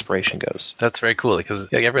far as inspiration goes. That's very cool because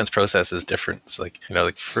everyone's process is different. It's like,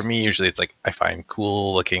 like for me, usually it's like I find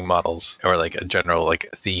cool looking models or like a general like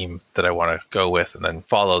theme that I want to go with and then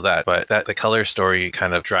follow that. But that the color story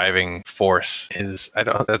kind of driving force is,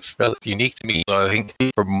 that's unique to me. So I think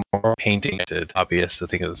for more painting hobbyists, I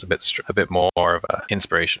think it's a bit more of a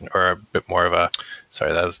inspiration or a bit more of a,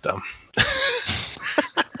 sorry, that was dumb.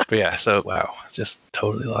 But yeah, so wow, just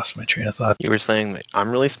totally lost my train of thought. You were saying that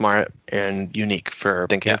I'm really smart and unique for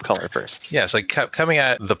thinking of color first. Yeah, so coming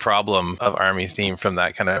at the problem of army theme from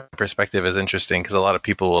that kind of perspective is interesting because a lot of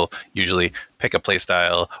people will usually pick a play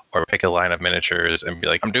style or pick a line of miniatures and be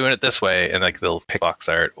like, I'm doing it this way, and like they'll pick box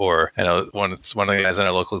art. Or I know one of the guys in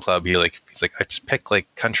our local club, he's like, I just pick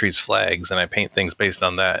like countries' flags and I paint things based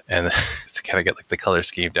on that, and to kind of get like the color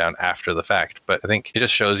scheme down after the fact. But I think it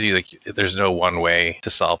just shows you like there's no one way to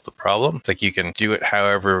solve the problem. It's like you can do it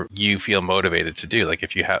however you feel motivated to do. Like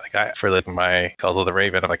if you have for my Cult of the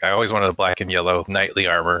Raven, I always wanted a black and yellow knightly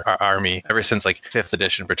army ever since like 5th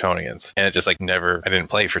edition Bretonnians, and it just like never, I didn't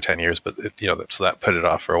play for 10 years, but so that put it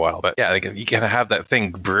off for a while. But yeah, like you kind of have that thing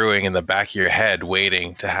brewing in the back of your head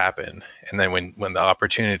waiting to happen, and then when the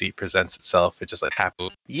opportunity presents itself, it just like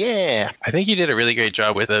happens. Yeah, I think you did a really great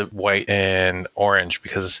job with the white and orange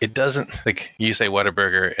because it doesn't, like you say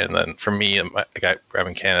Whataburger, and then for me, I'm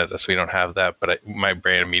in Canada, so we don't have that, but my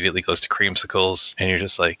brain immediately goes to creamsicles, and you're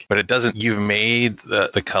just like, but it doesn't. You've made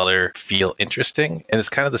the color feel interesting, and it's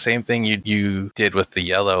kind of the same thing you did with the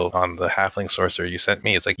yellow on the Halfling Sorcerer you sent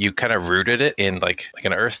me. It's like you kind of rooted it in like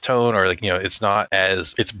an earth tone, or like it's not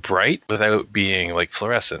as, it's bright without being like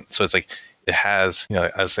fluorescent, so it's like it has,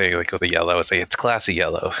 I was saying like with the yellow, it's like it's classy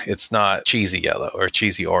yellow. It's not cheesy yellow or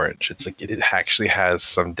cheesy orange. It's like it actually has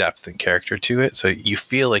some depth and character to it. So you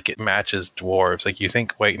feel like it matches dwarves. Like you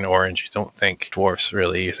think white and orange, you don't think dwarfs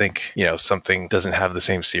really. You think, something doesn't have the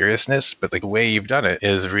same seriousness, but the way you've done it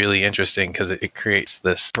is really interesting because it creates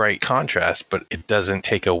this bright contrast, but it doesn't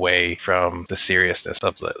take away from the seriousness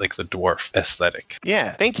of the dwarf aesthetic.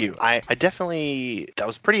 Yeah, thank you. I definitely, that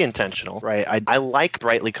was pretty intentional, right? I like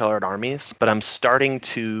brightly colored armies, but I'm starting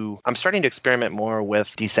to experiment more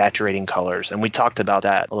with desaturating colors. And we talked about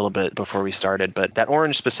that a little bit before we started, but that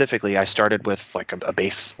orange specifically, I started with like a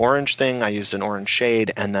base orange thing. I used an orange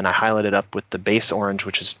shade, and then I highlighted up with the base orange,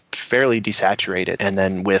 which is fairly desaturated, and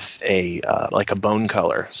then with a like a bone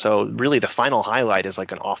color. So really the final highlight is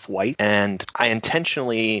like an off-white, and I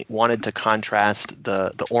intentionally wanted to contrast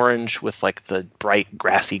the orange with like the bright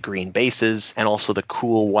grassy green bases and also the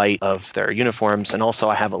cool white of their uniforms. And also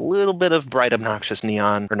I have a little bit of bright obnoxious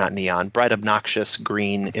bright obnoxious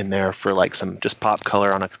green in there for like some just pop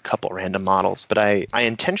color on a couple random models. But I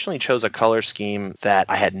intentionally chose a color scheme that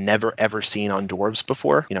I had never ever seen on dwarves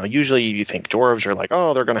before. Usually you think dwarves are like,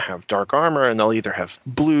 oh, they're going to have dark armor and they'll either have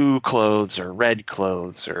blue clothes or red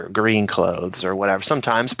clothes or green clothes or whatever.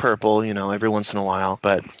 Sometimes purple, every once in a while.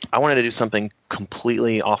 But I wanted to do something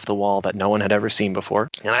completely off the wall that no one had ever seen before.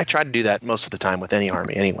 And I try to do that most of the time with any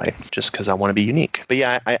army anyway, just because I want to be unique. But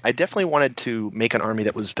yeah, I definitely wanted to make an army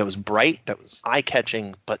that was bright, that was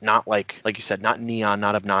eye-catching, but not like you said, not neon,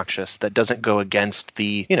 not obnoxious, that doesn't go against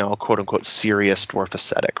the, quote unquote serious dwarf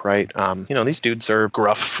aesthetic, right? These dudes are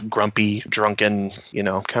gruff, grumpy, drunken,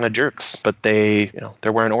 kind of jerks, but they're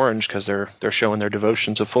wearing orange because they're showing their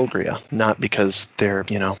devotion to Fulgria, not because they're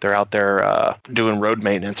out there doing road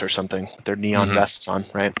maintenance or something with their neon vests on,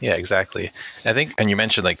 right? Yeah, exactly. I think, and you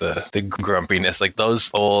mentioned like the grumpiness, like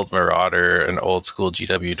those old Marauder and old school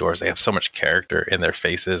GW dwarves, they have so much character in their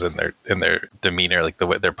faces and their demeanor, like the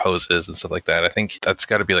way their poses and stuff like that. I think that's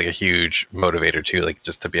got to be like a huge motivator too, like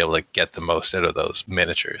just to be able to get the most out of those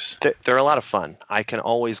miniatures. They're a lot of fun. I can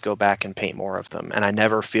always go back and paint more of them, and I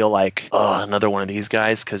never feel like, oh, another one of these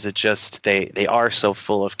guys, because it just they are so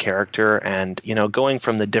full of character. And going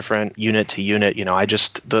from the different unit to unit, I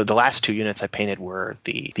just the last two units I painted were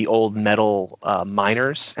the old metal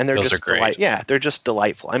miners, and they're Those just are great. they're just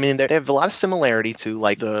delightful. I mean, they have a lot of similarity to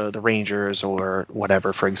like the Rangers or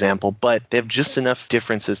whatever, for example, but they have just enough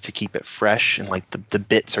differences to keep it fresh, and like the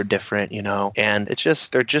bits are different, and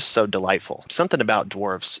they're just so delightful. Something about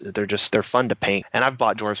dwarves, they're fun to paint. And I've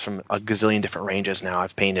bought dwarves from a gazillion different ranges now.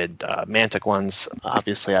 I've painted Mantic ones,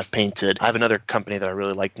 obviously. I have another company that I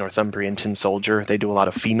really like, Northumbrian Tin Soldier. They do a lot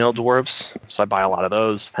of female dwarves, so I buy a lot of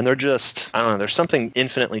those, and they're just, I don't know, there's something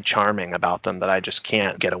infinitely charming about them that I just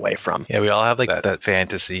can't get away from. Yeah, we all have like that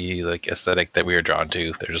fantasy like aesthetic that we are drawn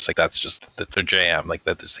to. They're just like that's their jam. Like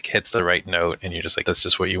that just like hits the right note, and you're just like that's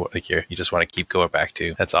just what you like. You just want to keep going back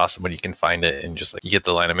to. That's awesome when you can find it and just like you get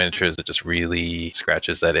the line of miniatures that just really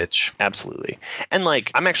scratches that itch. Absolutely. And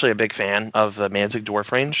like I'm actually a big fan of the Mantic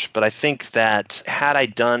dwarf range, but I think that had I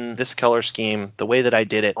done this color scheme the way that I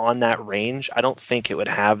did it on that range, I don't think it would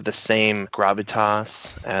have the same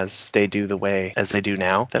gravitas as they do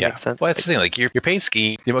now. That makes sense. Well, that's the thing. Like your paint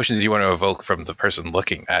scheme, the emotions you want to evoke from the person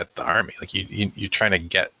looking at the army, like you're trying to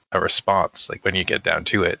get a response, like when you get down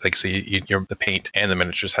to it, like so you're the paint and the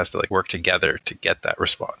miniatures has to like work together to get that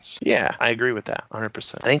response. Yeah, I agree with that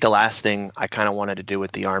 100%. I think the last thing I kind of wanted to do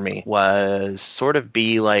with the army was sort of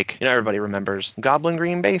be like, everybody remembers Goblin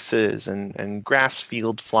Green bases and grass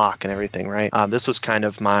field flock and everything, right? This was kind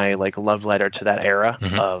of my like love letter to that era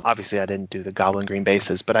of, obviously I didn't do the Goblin Green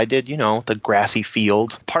bases, but I did, the grassy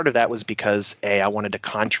field. Part of that was because I wanted to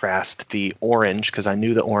contrast the orange, because I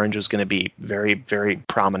knew the orange was going to be very, very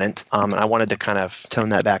prominent. And I wanted to kind of tone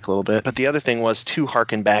that back a little bit. But the other thing was to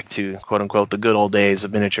harken back to, quote unquote, the good old days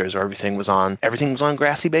of miniatures where everything was on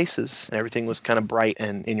grassy bases and everything was kind of bright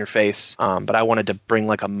and in your face. But I wanted to bring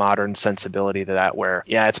like a modern sensibility to that where,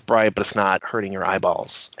 yeah, it's bright, but it's not hurting your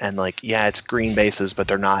eyeballs. And like, yeah, it's green bases, but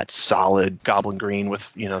they're not solid goblin green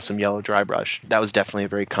with, some yellow dry brush. That was definitely a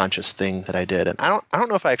very conscious thing that I did. And I don't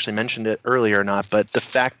know if I actually mentioned it earlier or not, but the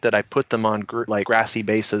fact that I put them on like grassy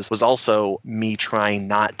bases was also me trying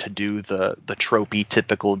not to do the tropey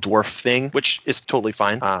typical dwarf thing, which is totally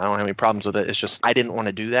fine. I don't have any problems with it. It's just I didn't want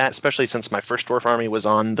to do that, especially since my first dwarf army was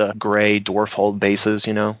on the gray dwarf hold bases,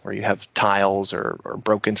 where you have tiles or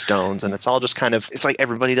broken stones, and it's all just kind of, it's like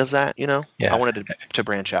everybody does that, Yeah. I wanted to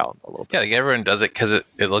branch out a little bit. Yeah, like everyone does it because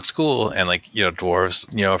it looks cool, and like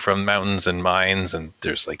dwarves, from mountains and mines, and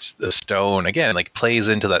there's like the stone again, like plays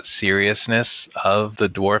into that seriousness of the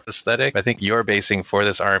dwarf aesthetic. I think your basing for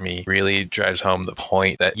this army really drives home the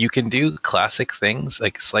point that you can do classic things,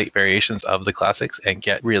 like slight variations of the classics, and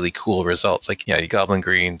get really cool results. Like, yeah, Goblin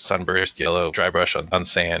Green, Sunburst Yellow, Dry Brush on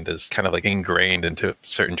sand is kind of like ingrained into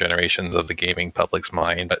certain generations of the gaming public's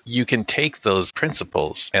mind. But you can take those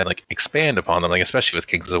principles and like expand upon them, like especially with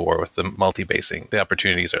Kings of War, with the multi-basing, the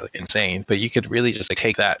opportunities are like insane. But you could really just like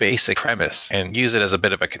take that basic premise and use it as a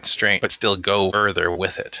bit of a constraint, but still go further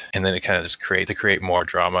with it. And then it kind of just create more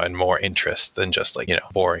drama and more interest than just like,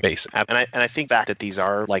 boring basic. And I think back that these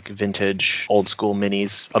are like vintage old school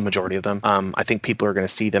minis, a majority of them. I think people are going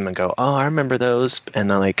to see them and go, oh, I remember those. And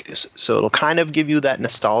then like, so it'll kind of give you that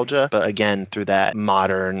nostalgia, but again, through that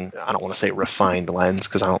modern, I don't want to say refined lens,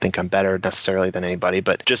 because I don't think I'm better necessarily than anybody,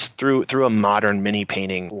 but just through a modern mini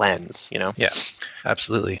painting lens, Yeah.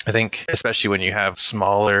 Absolutely. I think especially when you have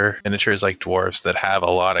smaller miniatures like dwarves that have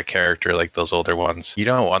a lot of character like those older ones, you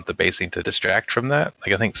don't want the basing to distract from that.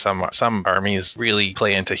 Like I think some armies really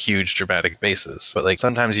play into huge dramatic bases, but like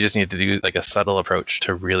sometimes you just need to do like a subtle approach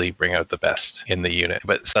to really bring out the best in the unit.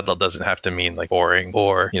 But subtle doesn't have to mean like boring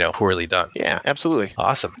or, poorly done. Yeah, absolutely.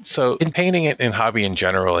 Awesome. So in painting it in hobby in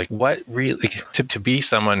general, like what really to be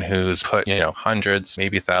someone who's put, hundreds,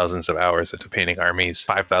 maybe thousands of hours into painting armies,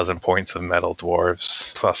 5,000 points of metal dwarves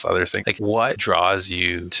plus other things, like what draws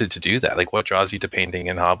you to do that? Like what draws you to painting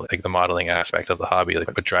in hobby, like the modeling aspect of the hobby? Like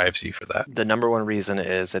what drives you for that? The number one reason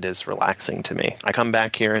is it is relaxing to me. I come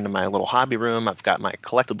back here into my little hobby room. I've got my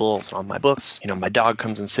collectibles on my books. My dog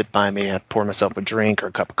comes and sit by me. I pour myself a drink or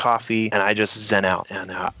a cup of coffee, and I just zen out.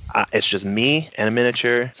 And it's just me and a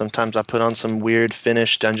miniature. Sometimes I put on some weird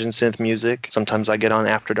Finnish dungeon synth music. Sometimes I get on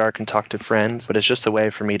After Dark and talk to friends. But it's just a way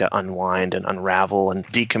for me to unwind and unravel and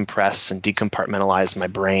decompress and decompartmentalize my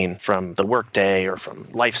brain from the workday or from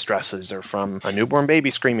life stresses or from a newborn baby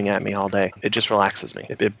screaming at me all day. It just relaxes me.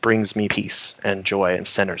 It brings me peace and joy and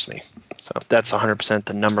centers me. So that's 100%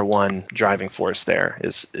 the number one driving force there.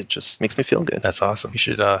 Is it just makes me feel good. That's awesome. We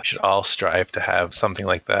should all strive to have something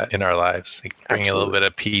like that in our lives, like bringing a little bit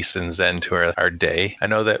of peace and zen to our day. I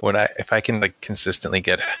know that if I can like consistently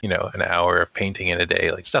get an hour of painting in a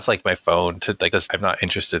day, like stuff like my phone to like this, I'm not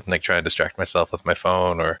interested in like trying to distract myself with my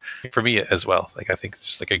phone, or for me as well. Like I think it's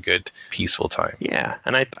just like a good peaceful time. Yeah,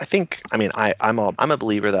 and I think I'm a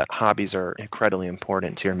believer that hobbies are incredibly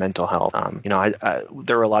important to your mental health.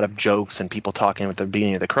 There were a lot of jokes and people talking at the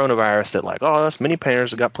beginning of the coronavirus that like, oh, us mini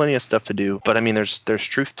painters have got plenty of stuff to do. But I mean, there's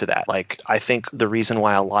truth to that. Like I think the reason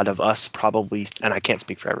why a lot of us probably, and I can't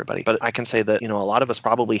speak for everybody, but I can say that a lot of us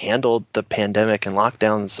probably handled the pandemic and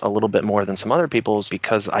lockdowns a little bit more than some other people's,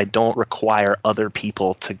 because I don't require other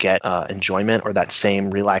people to get enjoyment or that same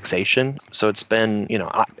relaxation. So it's been,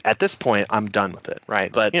 at this point, I'm done with it,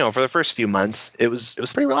 right? But for the first few months, it was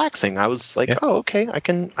pretty relaxing. I was like, oh, okay, I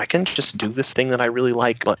can just do this thing that I really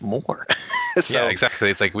like, but more. Yeah, exactly.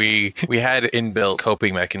 It's like we had inbuilt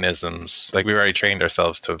coping mechanisms. Like we already trained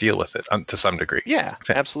ourselves to deal with it to some degree. Yeah,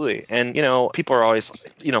 absolutely. And people are always,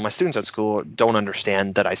 my students at school don't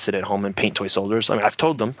understand that I sit at home and paint toy soldiers. I mean,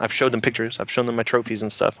 I've showed them pictures, I've shown them my trophies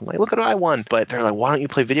and stuff. I'm like, look at what I won. But they're like, why don't you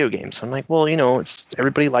play video games? I'm like, well, it's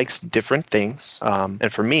everybody likes different things.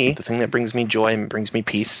 And for me, the thing that brings me joy and brings me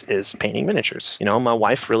peace is painting miniatures. My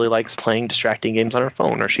wife really likes playing distracting games on her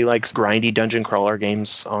phone, or she likes grindy dungeon crawler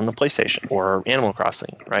games on the PlayStation, or Animal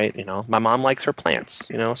Crossing, right? My mom likes her plants,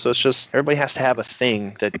 so it's just everybody has to have a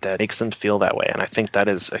thing that makes them feel that way. And I think that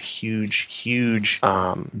is a huge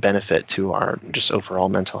benefit to our just overall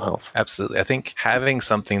mental health. Absolutely. I think having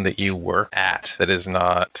something that you work at that is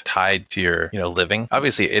not tied to your living,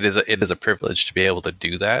 obviously it is a privilege to be able to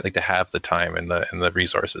do that, like to have the time and the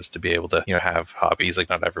resources to be able to have hobbies. Like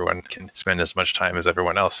not everyone can spend as much time as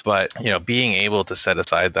everyone else, but being able to set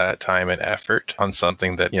aside that time and effort on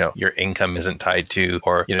something that your income isn't tied to,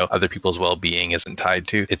 or other people's well-being isn't tied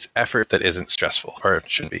to, it's effort that isn't stressful, or it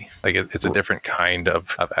should be. Like it's a different kind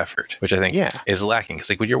of effort, which I think is lacking. Because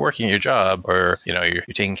like when you're working your job, or you're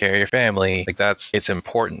taking care of your family, like it's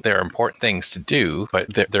important. There are important things to do, but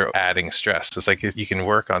they're adding stress. It's like you can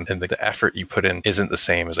work on, and the effort you put in isn't the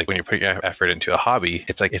same as like when you're putting your effort into a hobby.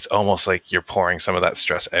 It's almost like you're pouring some of that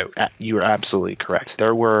stress out. You are absolutely correct.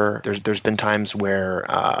 There's been times where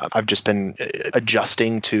I've just been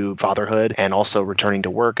adjusting to fatherhood and also returning to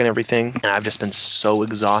work and everything, and I've just been so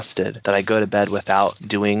exhausted that I go to bed without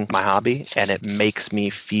doing my hobby, and it makes me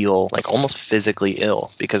feel like almost physically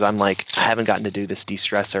ill, because I'm like, I haven't gotten to do this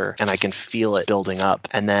de-stressor, and I can feel it building up.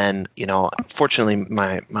 And then fortunately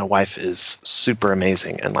my wife is super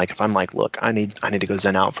amazing, and like if I'm like, look, I need I need to go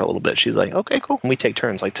zen out for a little bit. She's like, okay, cool. And we take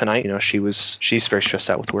turns. Like tonight, she's very stressed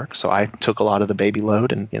out with work, so I took a lot of the baby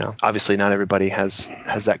load. And obviously not everybody has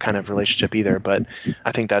that kind of relationship either, but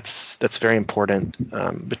I think that's very important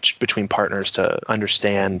between partners to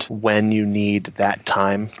understand when you need that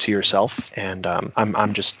time to yourself. And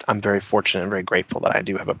I'm very fortunate and very grateful that I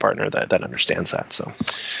do have a partner that understands that. So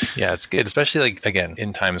yeah, it's good, especially like again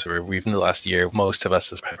in times where we've in the last year, most of us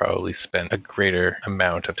has probably spent a greater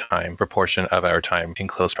amount of time, proportion of our time in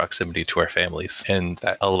close proximity to our families, and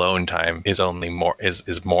that alone time is only more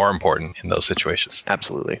is more important in those situations.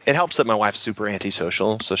 Absolutely. It helps that my wife's super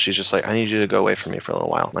antisocial, so she's just like, I need you to go away from me for a little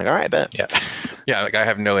while. I'm like, all right, bet. Yeah, like I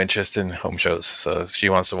have no interest in home shows, so if she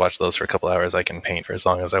wants to watch those for a couple hours, I can paint for as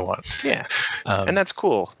long as I want. Yeah. And that's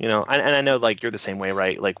cool, and I know like you're the same way,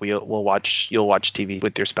 right? Like you'll watch TV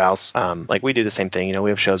with your spouse. Like we do the same thing, we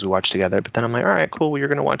have shows we watch together, but then I'm like, all right, cool, well, you're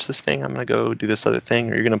going to watch this thing, I'm going to go do this other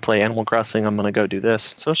thing, or you're going to play Animal Crossing, I'm going to go do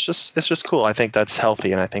this. So it's just cool. I think that's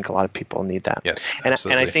healthy, and I think a lot of people need that. Yes, and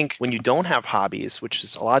absolutely. I think when you don't have hobbies, which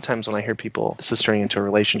is a lot of times when I hear people, this is turning into a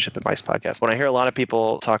relationship advice podcast, when I hear a lot of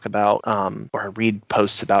people talk about or read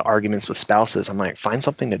posts about arguments with spouses, I'm like, find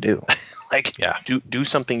something to do. Like, do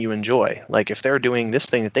something you enjoy. Like, if they're doing this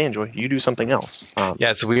thing that they enjoy, you do something else.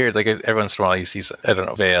 Yeah, it's weird. Like, every once in a while you see, I don't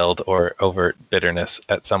know, veiled or overt bitterness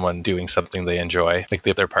at someone doing something they enjoy. Like,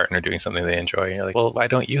 their partner doing something they enjoy. And you're like, well, why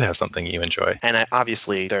don't you have something you enjoy? And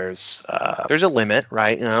obviously, there's a limit,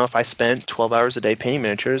 right? If I spent 12 hours a day painting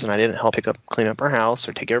miniatures and I didn't help clean up our house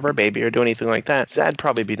or take care of our baby or do anything like that, that'd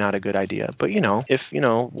probably be not a good idea. But, if,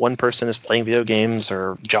 one person is playing video games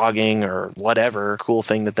or jogging or whatever cool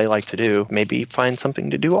thing that they like to do, maybe find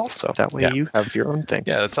something to do also. That way you have your own thing.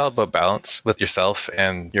 Yeah, it's all about balance with yourself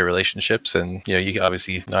and your relationships. And, you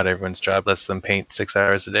obviously, not everyone's job lets them paint 6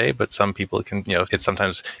 hours a day, but some people can, it's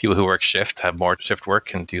sometimes people who work shift have more shift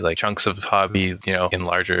work and do like chunks of hobby, in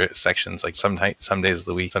larger sections, like some days of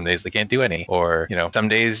the week, some days they can't do any, or, some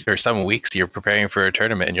days or some weeks you're preparing for a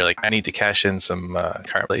tournament and you're like, I need to cash in some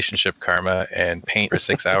relationship karma and paint for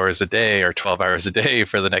 6 hours a day or 12 hours a day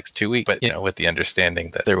for the next 2 weeks. But, with the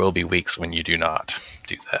understanding that there will be weeks when you do not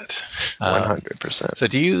do that. 100%. So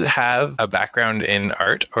do you have a background in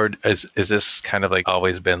art, or is this kind of like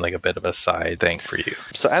always been like a bit of a side thing for you?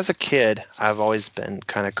 So as a kid, I've always been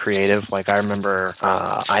kind of creative. Like I remember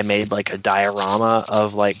I made like a diorama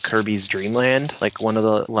of like Kirby's Dream Land, like one of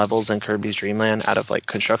the levels in Kirby's Dream Land out of like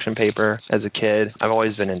construction paper as a kid. I've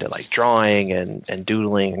always been into like drawing and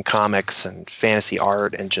doodling and comics and fantasy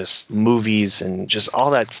art and just movies and just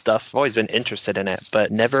all that stuff. I've always been interested in it,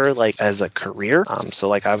 but never like as a career. So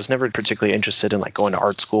like I was never particularly interested in like going to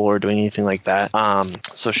art school or doing anything like that.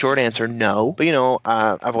 So short answer, no. But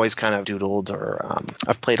I've always kind of doodled or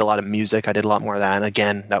I've played a lot of music. I did a lot more of that. And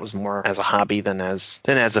again, that was more as a hobby than as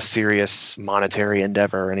a serious monetary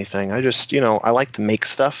endeavor or anything. I just, I like to make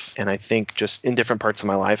stuff. And I think just in different parts of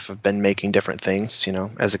my life, I've been making different things.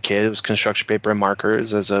 As a kid, it was construction paper and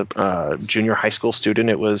markers. As a junior high school student,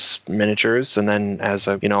 it was miniatures. And then as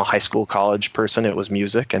a, high school, college person, it was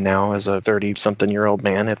music. And now as a 30-something-year-old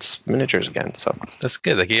man, it's miniatures again. So that's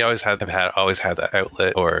good. Like you always had that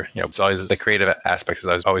outlet, or it's always the creative aspect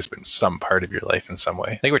has always been some part of your life in some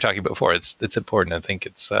way. Like we were talking about before, it's important. I think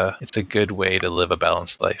it's a good way to live a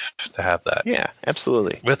balanced life to have that. Yeah,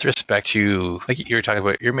 absolutely. With respect to, like you were talking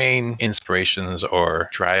about, your main inspirations or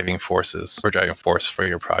driving force for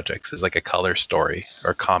your projects is like a color story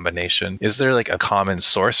or combination. Is there like a common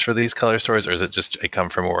source for these color stories, or is it just it come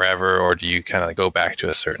from wherever, or do you kind of go back to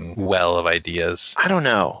a certain well of ideas? I don't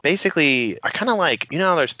know. Basically, I kind of like,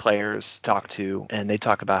 how there's players talk to and they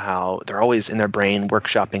talk about how they're always in their brain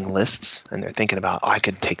workshopping lists and they're thinking about, I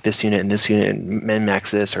could take this unit and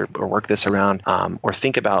min-max this or work this around, or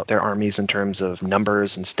think about their armies in terms of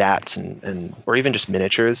numbers and stats and or even just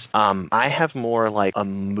miniatures. I have more like a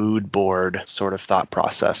mood board sort of thought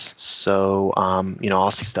process. So,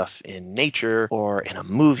 I'll see stuff in nature or in a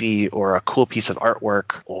movie or a cool piece of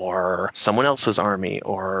artwork or someone else's army,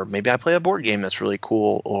 or maybe I play a board game that's really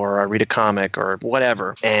cool, or I read a comic or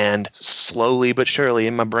whatever. And slowly but surely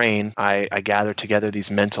in my brain, I gather together these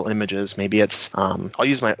mental images. Maybe it's, I'll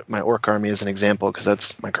use my orc army as an example because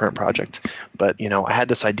that's my current project. But, I had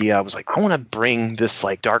this idea. I was like, I want to bring this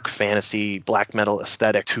like dark fantasy black metal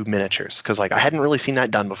aesthetic to miniatures because like I hadn't really seen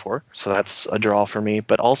that done before. So that's a draw for me.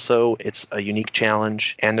 But also it's a unique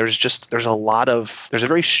challenge. And there's a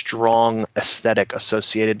very strong aesthetic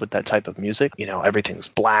associated with that type of music. Everything's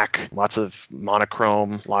black, lots of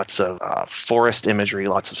monochrome, lots of forest imagery,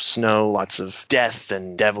 lots of snow, lots of death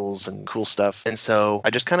and devils and cool stuff. And so I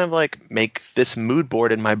just kind of like make this mood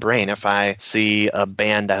board in my brain. If I see a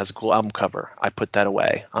band that has a cool album cover, I put that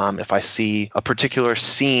away. If I see a particular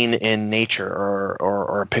scene in nature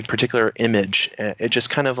or a particular image, it just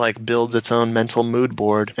kind of like builds its own mental mood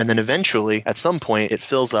board. And then eventually, at some point, it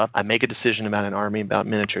fills up. I make a decision about an army, about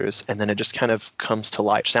miniatures, and then it just kind of comes to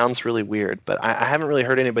life. Sounds really weird, but I haven't really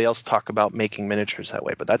heard anybody else talk about making miniatures that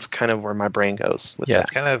way. But that's kind of where my brain goes with that.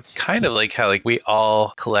 It's kind of like how like we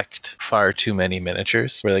all collect far too many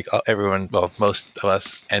miniatures. Where like everyone, well, most of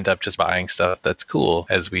us end up just buying stuff that's cool.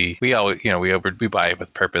 As we all, we buy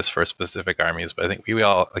with purpose for specific armies, but I think we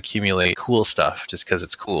all accumulate cool stuff just because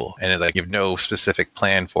it's cool, and like you have no specific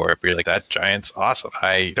plan for it. But you're like, that giant's awesome.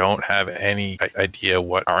 I don't have any idea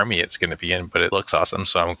what army it's going to be in, but it looks awesome,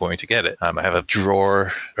 so I'm going to get it. I have a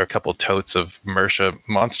drawer or a couple totes of Mersha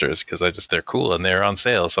monsters because they're cool and they're on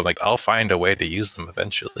sale. So I'm like, I'll find a way to use them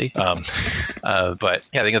eventually. But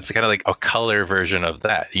yeah, I think it's kind of like a color version of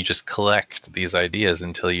that. You just collect these ideas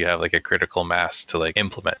until you have like a critical mass to like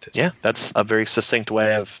implement it. Yeah, that's a very succinct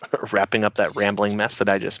way of wrapping up that rambling mess that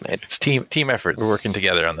I just made. It's team effort. We're working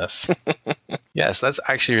together on this. Yeah, so that's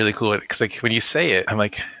actually really cool because like when you say it, I'm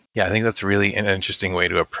like, yeah, I think that's really an interesting way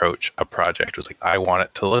to approach a project. It was like, I want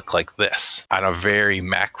it to look like this on a very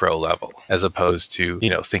macro level, as opposed to,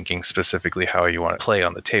 thinking specifically how you want to play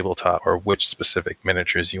on the tabletop or which specific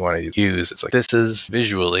miniatures you want to use. It's like, this is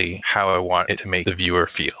visually how I want it to make the viewer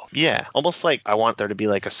feel. Yeah, almost like I want there to be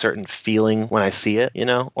like a certain feeling when I see it,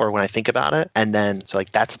 or when I think about it. And then, so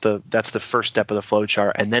like that's the first step of the flow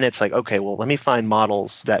chart. And then it's like, okay, well, let me find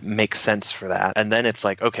models that make sense for that. And then it's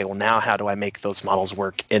like, okay, well, now how do I make those models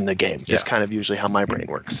work in the game? It's kind of usually how my brain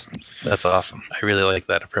works. That's awesome. I really like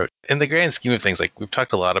that approach. In the grand scheme of things, like we've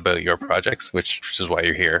talked a lot about your projects, which is why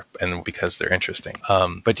you're here and because they're interesting.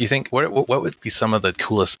 But do you think what would be some of the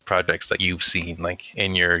coolest projects that you've seen like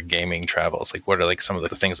in your gaming travels? Like what are like some of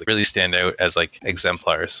the things that really stand out as like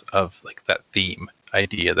exemplars of like that theme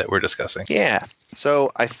idea that we're discussing? Yeah.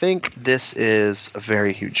 So I think this is a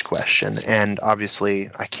very huge question, and obviously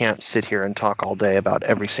I can't sit here and talk all day about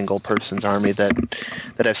every single person's army that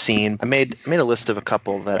I've seen. I made a list of a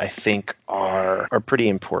couple that I think are pretty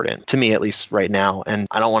important to me, at least right now. And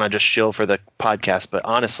I don't want to just shill for the podcast, but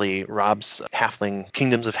honestly, Rob's Halfling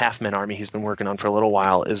Kingdoms of Halfmen army he's been working on for a little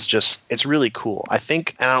while it's really cool. I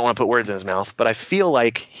think, and I don't want to put words in his mouth, but I feel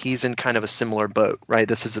like he's in kind of a similar boat, right?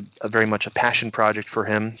 This is a very much a passion project for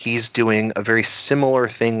him. He's doing a very similar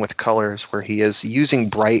thing with colors where he is using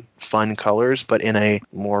bright, fun colors, but in a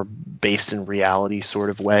more based in reality sort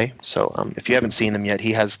of way. So if you haven't seen them yet,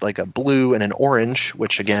 he has like a blue and an orange,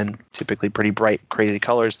 which again, typically pretty bright, crazy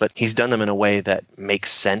colors, but he's done them in a way that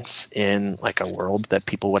makes sense in like a world that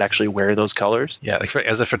people would actually wear those colors. Yeah, like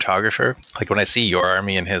as a photographer, like when I see your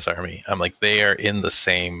army and his army, I'm like, they are in the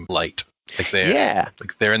same light. Like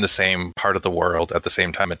they're in the same part of the world at the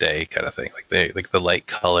same time of day kind of thing. Like they like the light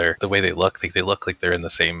color, the way they look like they're in the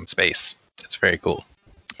same space. It's very cool.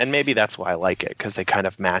 And maybe that's why I like it, because they kind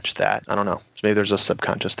of match that. I don't know. So maybe there's a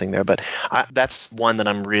subconscious thing there, but that's one that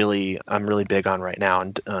I'm really big on right now.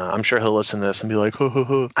 And I'm sure he'll listen to this and be like,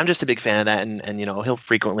 I'm just a big fan of that. And he'll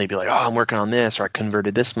frequently be like, oh, I'm working on this, or I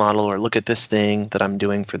converted this model, or look at this thing that I'm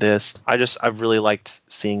doing for this. I've really liked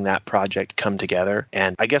seeing that project come together.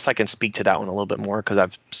 And I guess I can speak to that one a little bit more because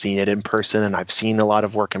I've seen it in person and I've seen a lot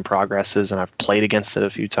of work in progresses and I've played against it a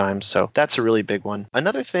few times. So that's a really big one.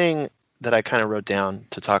 Another thing that I kind of wrote down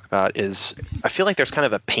to talk about is I feel like there's kind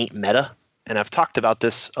of a paint meta. And I've talked about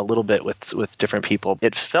this a little bit with different people.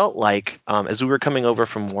 It felt like as we were coming over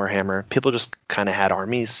from Warhammer, people just kind of had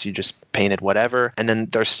armies. You just painted whatever. And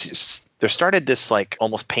then there started this like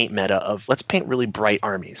almost paint meta of let's paint really bright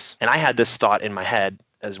armies. And I had this thought in my head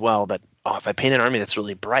as well that, if I paint an army that's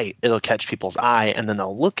really bright, it'll catch people's eye and then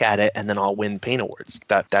they'll look at it and then I'll win paint awards.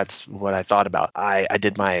 That's what I thought about. I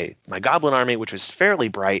did my Goblin army, which was fairly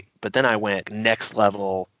bright, but then I went next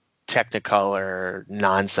level Technicolor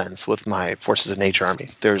nonsense with my Forces of Nature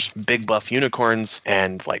army. There's big buff unicorns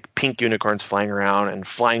and like pink unicorns flying around and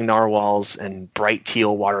flying narwhals and bright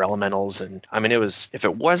teal water elementals. And I mean, if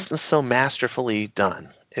it wasn't so masterfully done,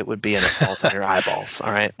 it would be an assault on your eyeballs. All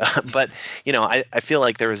right. But, I feel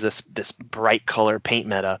like there was this bright color paint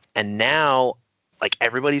meta. And now, like,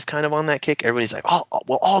 everybody's kind of on that kick. Everybody's like,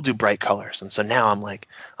 we'll all do bright colors. And so now I'm like,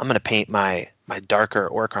 I'm going to paint my my darker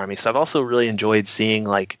orc army. So I've also really enjoyed seeing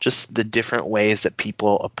like just the different ways that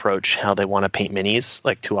people approach how they want to paint minis,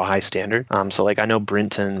 like to a high standard. So like I know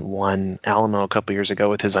Brinton won Alamo a couple years ago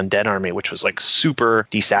with his undead army, which was like super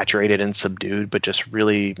desaturated and subdued, but just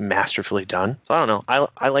really masterfully done. So I don't know.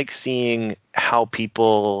 I like seeing how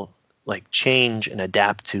people like change and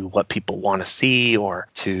adapt to what people want to see or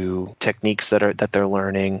to techniques that they're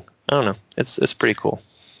learning. I don't know. It's pretty cool.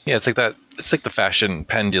 Yeah, it's like that. It's like the fashion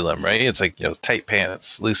pendulum, right? It's like, tight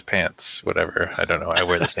pants, loose pants, whatever. I don't know. I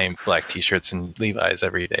wear the same black t-shirts and Levi's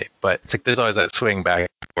every day, but it's like there's always that swing back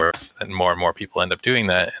and forth, and more people end up doing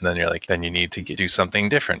that, and then you're like, then you need to do something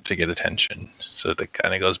different to get attention. So that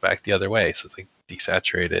kind of goes back the other way. So it's like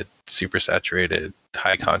desaturated, super saturated,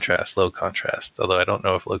 high contrast, low contrast. Although I don't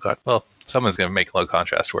know if someone's going to make low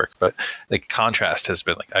contrast work, but like contrast has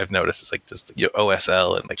been like, I've noticed it's like just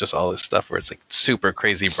OSL and like just all this stuff where it's like super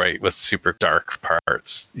crazy bright with super dark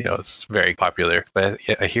parts. It's very popular. But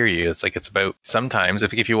yeah, I hear you. It's like, it's about sometimes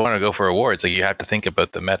if you want to go for awards, like you have to think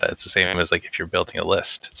about the meta. It's the same as like if you're building a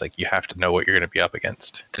list. It's like you have to know what you're going to be up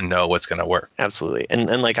against to know what's going to work. Absolutely.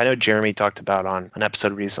 And like I know Jeremy talked about on an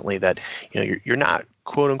episode recently that you're not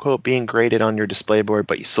quote unquote being graded on your display board,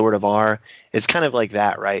 but you sort of are. It's kind of like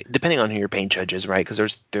that, right? Depending on who your paint judge is, right?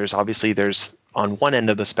 Because there's obviously on one end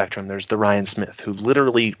of the spectrum, there's the Ryan Smith who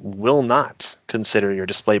literally will not consider your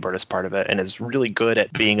display board as part of it and is really good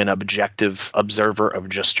at being an objective observer of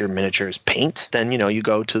just your miniatures paint. Then, you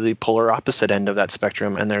go to the polar opposite end of that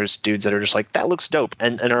spectrum, and there's dudes that are just like, that looks dope,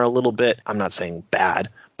 and are a little bit, I'm not saying bad,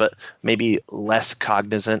 but maybe less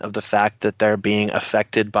cognizant of the fact that they're being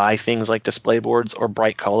affected by things like display boards or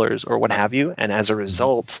bright colors or what have you. And as a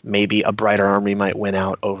result, maybe a brighter army might win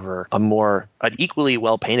out over an equally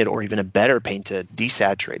well painted or even a better painted,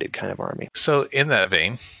 desaturated kind of army. So in that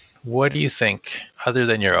vein, what do you think, other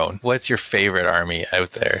than your own, what's your favorite army out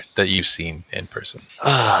there that you've seen in person?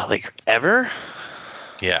 Like ever?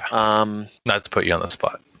 Yeah. Not to put you on the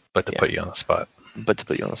spot, but to put you on the spot.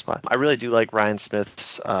 I really do like Ryan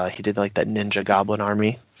Smith's. He did like that Ninja Goblin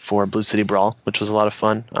army for Blue City Brawl, which was a lot of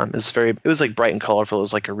fun. It was like bright and colorful. It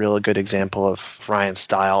was like a really good example of Ryan's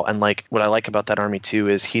style. And like what I like about that army too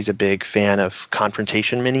is he's a big fan of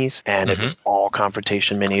confrontation minis, and it was all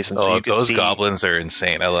confrontation minis. And so you could those goblins are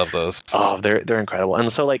insane. I love those. Oh, they're incredible.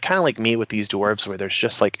 And so like kind of like me with these dwarves, where there's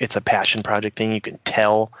just like it's a passion project thing. You can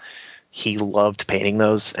tell he loved painting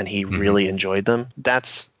those and he really enjoyed them.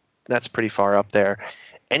 That's pretty far up there.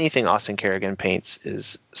 Anything Austin Kerrigan paints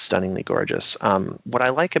is stunningly gorgeous. What I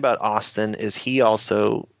like about Austin is he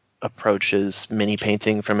also approaches mini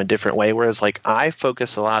painting from a different way, whereas like I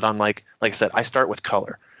focus a lot on like I said, I start with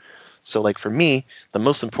color. So like for me, the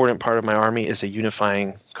most important part of my army is a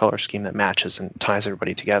unifying color scheme that matches and ties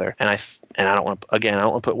everybody together. And I don't want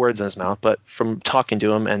to put words in his mouth, but from talking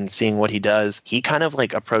to him and seeing what he does, he kind of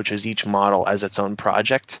like approaches each model as its own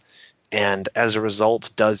project. And as a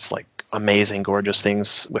result does like amazing, gorgeous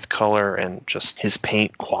things with color and just his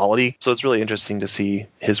paint quality. So it's really interesting to see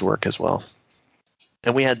his work as well.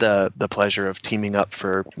 And we had the pleasure of teaming up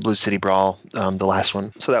for Blue City Brawl, the last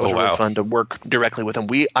one. So that was really fun to work directly with him.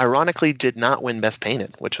 We ironically did not win Best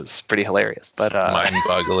Painted, which was pretty hilarious. But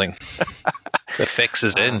mind-boggling. The fix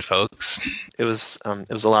is in, folks. It was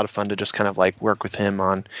a lot of fun to just kind of like work with him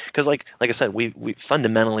on, because like I said, we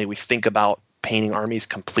fundamentally we think about painting armies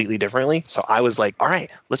completely differently. So I was like, all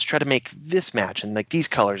right, let's try to make this match and like these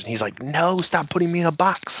colors. And he's like, no, stop putting me in a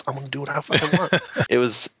box. I'm gonna do what I fucking want. It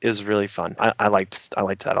was really fun. I liked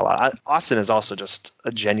that a lot. Austin is also just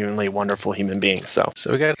a genuinely wonderful human being. So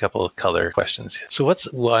we got a couple of color questions. So what's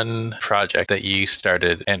one project that you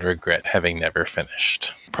started and regret having never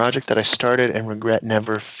finished? Project that I started and regret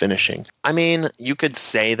never finishing. I mean, you could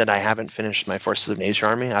say that I haven't finished my Forces of Nature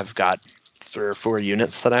army. I've got 3 or 4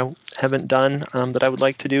 units that I haven't done that I would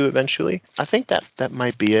like to do eventually. I think that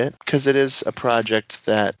might be it, because it is a project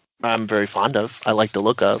that I'm very fond of. I like the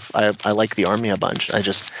look of. I like the army a bunch.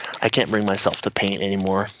 I can't bring myself to paint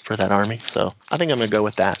anymore for that army. So I think I'm going to go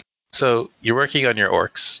with that. So you're working on your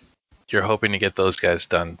orcs. You're hoping to get those guys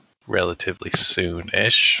done relatively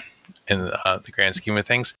soon-ish in the grand scheme of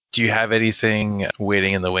things. Do you have anything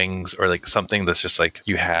waiting in the wings, or like something that's just like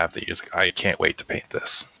you have that you're like, I can't wait to paint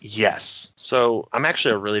this? Yes. So I'm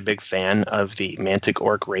actually a really big fan of the Mantic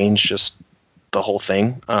Orc range, just the whole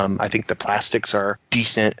thing. I think the plastics are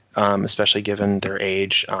decent, especially given their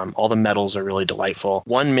age. All the metals are really delightful.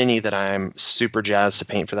 One mini that I'm super jazzed to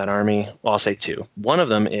paint for that army, well, I'll say 2. One of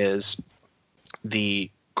them is the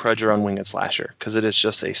Crudger Winged Slasher, because it is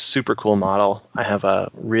just a super cool model. I have a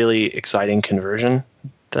really exciting conversion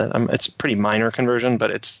It's a pretty minor conversion,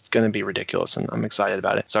 but it's going to be ridiculous, and I'm excited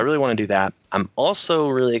about it. So I really want to do that. I'm also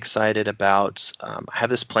really excited about, I have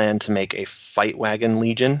this plan to make a Fight Wagon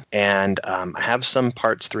Legion, and I have some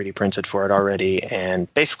parts 3D printed for it already,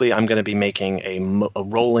 and basically I'm going to be making a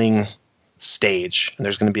rolling stage, and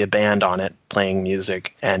there's going to be a band on it playing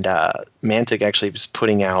music, and Mantic actually is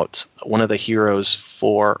putting out one of the villains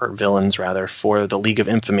for the League of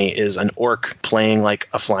Infamy is an orc playing like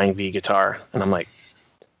a flying V guitar, and I'm like,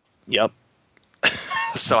 yep.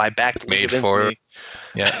 So I backed League of Infamy.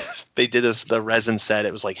 Yeah. They did the resin set.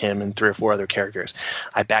 It was like him and 3 or 4 other characters.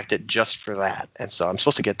 I backed it just for that, and so I'm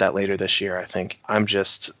supposed to get that later this year, I think.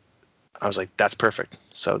 I was like, that's perfect.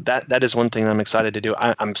 So that is one thing I'm excited to do.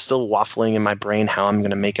 I'm still waffling in my brain how I'm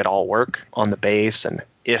going to make it all work on the base, and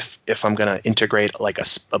if I'm going to integrate like a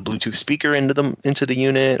Bluetooth speaker into the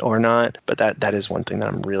unit or not. But that is one thing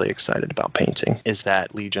that I'm really excited about painting, is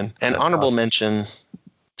that Legion. And That's honorable awesome. mention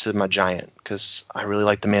to my Giant, because I really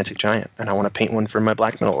like the Mantic Giant, and I want to paint one for my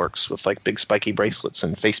Black Metal Orcs with like big spiky bracelets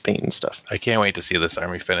and face paint and stuff. I can't wait to see this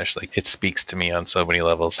army finish. Like, it speaks to me on so many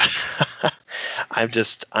levels.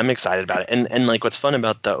 I'm excited about it. And like what's fun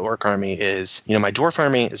about the Orc army is, my Dwarf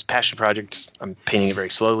army is a passion project. I'm painting it very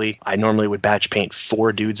slowly. I normally would batch paint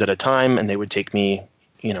 4 dudes at a time, and they would take me,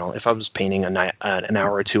 if I was painting an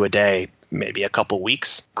hour or 2 a day, maybe a couple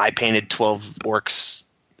weeks. I painted 12 orcs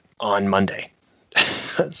on Monday.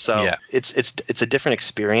 So yeah. It's a different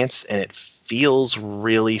experience, and it feels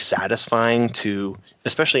really satisfying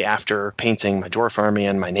especially after painting my Dwarf army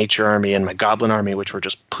and my Nature army and my Goblin army, which were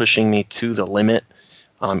just pushing me to the limit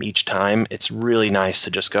each time. It's really nice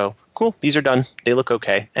to just go, cool, these are done. They look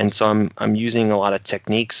okay. And so I'm using a lot of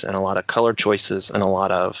techniques and a lot of color choices and a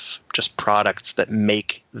lot of just products that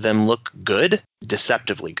make them look good,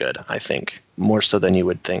 deceptively good, I think, more so than you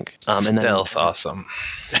would think. Stealth, awesome.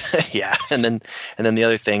 Yeah, and then the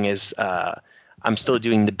other thing is I'm still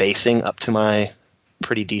doing the basing up to my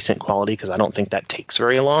pretty decent quality, because I don't think that takes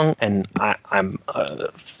very long, and I'm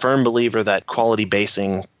a firm believer that quality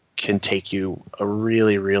basing can take you a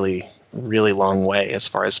really, really, really long way as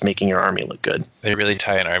far as making your army look good. They really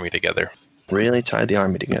tie an army together. Really tie the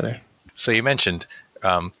army together. So you mentioned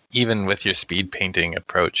even with your speed painting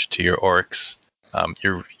approach to your orcs,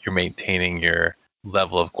 you're maintaining your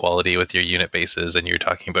level of quality with your unit bases, and you're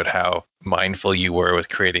talking about how mindful you were with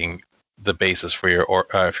creating the basis for your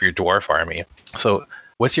dwarf army. So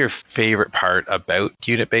what's your favorite part about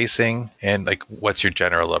unit basing, and like what's your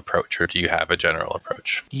general approach, or do you have a general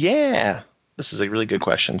approach? Yeah, this is a really good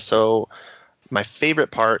question. So my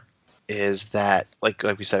favorite part is that, like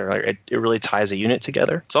we said earlier, it really ties a unit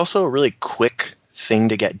together. It's also a really quick thing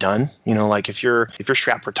to get done. Like if you're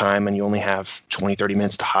strapped for time and you only have 20-30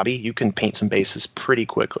 minutes to hobby, you can paint some bases pretty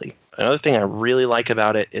quickly. Another thing I really like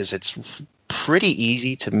about it is it's pretty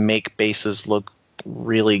easy to make bases look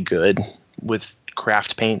really good with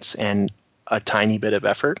craft paints and a tiny bit of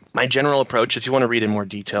effort. My general approach, if you want to read in more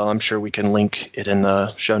detail, I'm sure we can link it in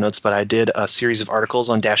the show notes, but I did a series of articles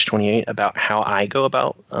on Dash 28 about how I go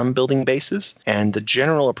about building bases. And the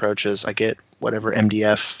general approach is I get whatever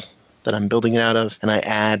MDF that I'm building it out of, and I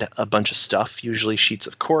add a bunch of stuff, usually sheets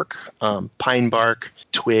of cork, pine bark,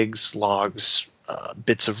 twigs, logs,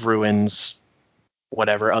 bits of ruins,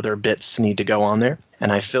 whatever other bits need to go on there.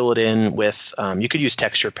 And I fill it in with, you could use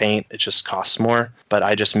texture paint, it just costs more, but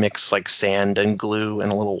I just mix like sand and glue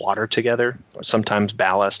and a little water together, or sometimes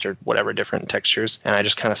ballast or whatever different textures. And I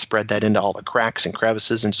just kind of spread that into all the cracks and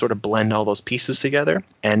crevices and sort of blend all those pieces together.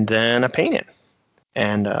 And then I paint it.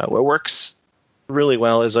 And what works really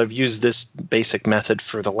well is I've used this basic method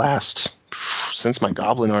for since my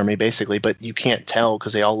Goblin army basically, but you can't tell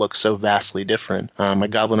because they all look so vastly different. My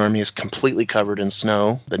Goblin army is completely covered in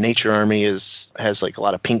snow. The Nature army has like a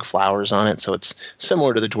lot of pink flowers on it, so it's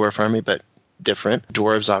similar to the Dwarf army but different.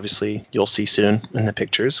 Dwarves, obviously, you'll see soon in the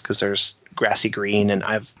pictures because there's grassy green, and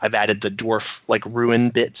I've added the dwarf like ruin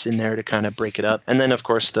bits in there to kind of break it up. And then of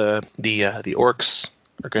course the orcs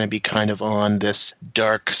are going to be kind of on this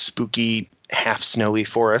dark, spooky, half snowy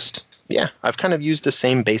forest. Yeah, I've kind of used the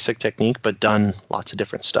same basic technique, but done lots of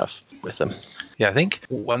different stuff with them. Yeah, I think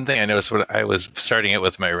one thing I noticed when I was starting it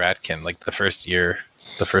with my Ratkin, like the first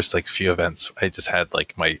like few events, I just had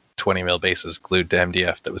like my 20 mil bases glued to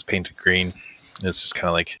MDF that was painted green. It was just kind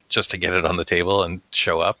of like just to get it on the table and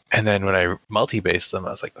show up. And then when I multi-based them,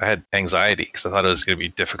 I had anxiety because I thought it was going to be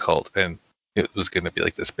difficult and it was going to be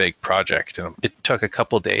like this big project. And it took a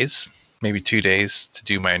couple days, maybe 2 days, to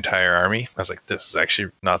do my entire army. I was like, this is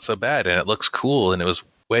actually not so bad, and it looks cool, and it was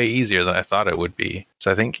way easier than I thought it would be.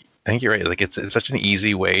 So I think you're right. Like it's such an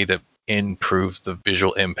easy way to improve the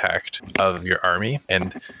visual impact of your army,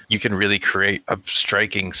 and you can really create a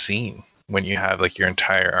striking scene when you have like your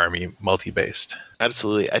entire army multi-based.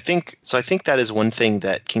 Absolutely. I think that is one thing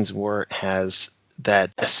that Kings of War has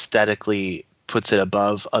that aesthetically puts it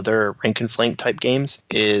above other rank and flank type games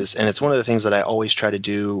and it's one of the things that I always try to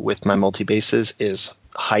do with my multi-bases is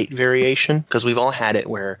height variation, because we've all had it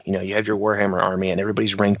where, you have your Warhammer army and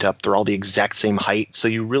everybody's ranked up. They're all the exact same height. So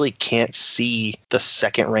you really can't see the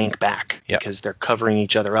second rank back because they're covering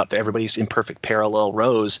each other up. Everybody's in perfect parallel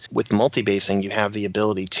rows. With multi-basing, you have the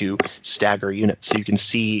ability to stagger units. So you can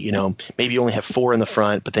see, maybe you only have 4 in the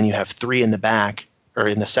front, but then you have 3 in the back, or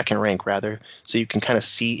in the second rank rather. So you can kind of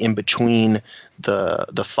see in between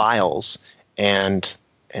the files and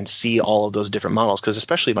see all of those different models. Because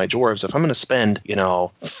especially my dwarves, if I'm going to spend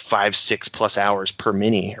 5-6 plus hours per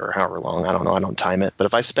mini, or however long, I don't know, I don't time it, but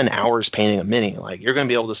if I spend hours painting a mini, like, you're going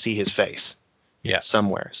to be able to see his face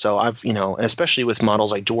somewhere. So I've and especially with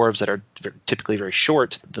models like dwarves that are typically very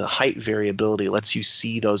short, the height variability lets you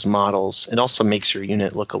see those models. It also makes your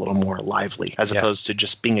unit look a little more lively, as opposed to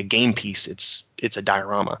just being a game piece. It's a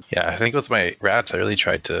diorama. Yeah, I think with my rats, I really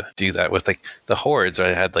tried to do that. With like the hordes,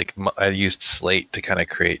 I used slate to kind of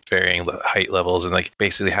create varying height levels, and like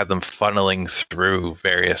basically had them funneling through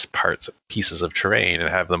various pieces of terrain, and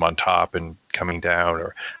have them on top and coming down.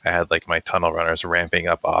 Or I had like my tunnel runners ramping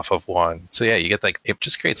up off of one. So yeah, you get like, it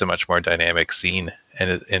just creates a much more dynamic scene.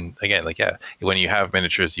 And again, like, when you have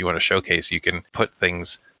miniatures you want to showcase, you can put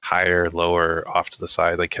things higher, lower, off to the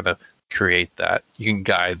side, like kind of create that. You can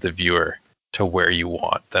guide the viewer to where you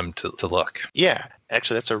want them to look. Yeah,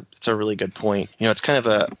 actually, that's a really good point. It's kind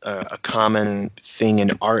of a common thing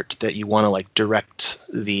in art that you want to like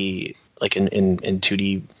direct the, like in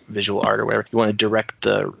 2D visual art or whatever, you want to direct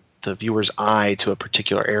the viewer's eye to a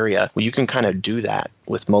particular area. Well, you can kind of do that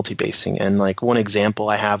with multi-basing. And like one example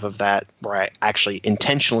I have of that, where I actually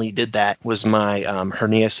intentionally did that, was my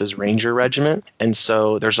Hernias' Ranger Regiment. And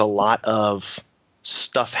so there's a lot of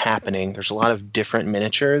stuff happening. There's a lot of different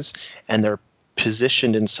miniatures, and they're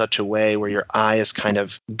positioned in such a way where your eye is kind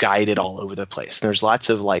of guided all over the place. And there's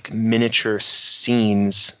lots of like miniature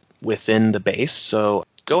scenes within the base. So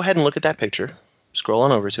go ahead and look at that picture. Scroll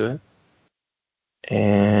on over to it.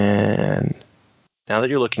 And now that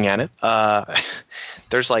you're looking at it,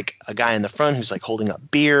 there's like a guy in the front who's like holding up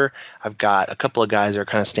beer. I've got a couple of guys that are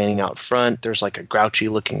kind of standing out front. There's like a grouchy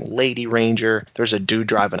looking lady ranger. There's a dude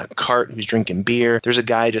driving a cart who's drinking beer. There's a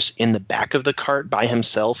guy just in the back of the cart by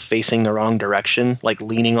himself, facing the wrong direction, like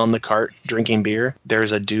leaning on the cart, drinking beer.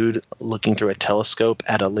 There's a dude looking through a telescope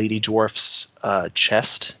at a lady dwarf's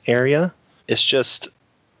chest area. It's just,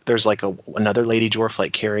 there's like another lady dwarf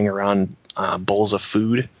like carrying around bowls of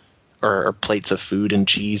food or plates of food and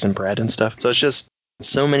cheese and bread and stuff. So it's just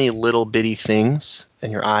so many little bitty things,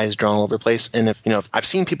 and your eyes drawn all over the place. And if I've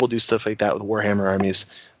seen people do stuff like that with Warhammer armies,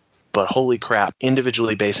 but holy crap,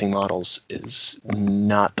 individually basing models is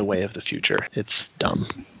not the way of the future. It's dumb.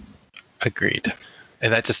 Agreed.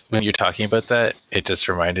 And that just, when you're talking about that, it just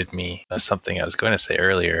reminded me of something I was going to say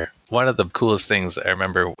earlier. One of the coolest things I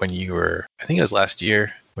remember when you were, I think it was last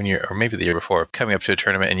year, or maybe the year before, coming up to a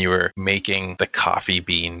tournament and you were making the coffee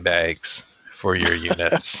bean bags for your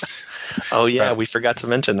units. Oh yeah, we forgot to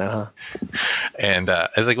mention that, huh? And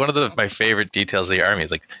it's like one of my favorite details of the army.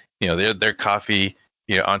 It's like, they're coffee,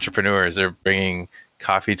 entrepreneurs. They're bringing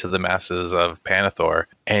coffee to the masses of Panathor,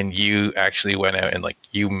 and you actually went out and like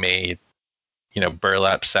you made,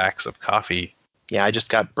 burlap sacks of coffee. Yeah, I just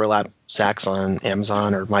got burlap sacks on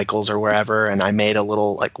Amazon or Michaels or wherever, and I made a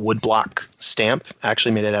little like woodblock stamp. I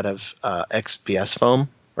actually made it out of XPS foam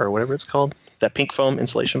or whatever it's called, that pink foam,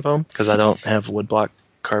 insulation foam, because I don't have woodblock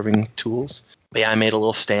carving tools. But yeah, I made a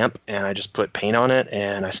little stamp and I just put paint on it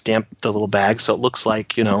and I stamped the little bag so it looks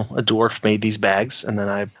like, a dwarf made these bags. And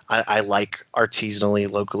then I like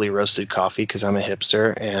artisanally, locally roasted coffee because I'm a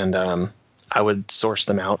hipster, and I would source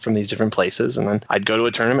them out from these different places, and then I'd go to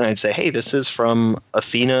a tournament and I'd say, hey, this is from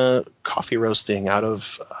Athena Coffee Roasting out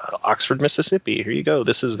of Oxford, Mississippi. Here you go.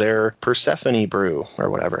 This is their Persephone brew or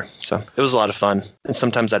whatever. So it was a lot of fun. And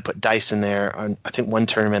sometimes I'd put dice in there. I think one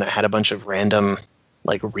tournament I had a bunch of random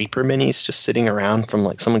like Reaper minis just sitting around from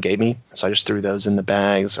like someone gave me. So I just threw those in the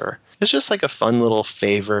bags. Or it's just like a fun little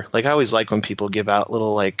favor. Like I always like when people give out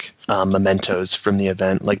little like mementos from the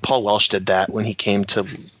event. Like Paul Welsh did that when he came to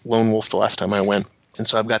Lone Wolf the last time I went. And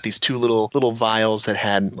so I've got these two little vials that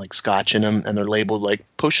had like scotch in them, and they're labeled like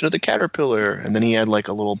Potion of the Caterpillar. And then he had like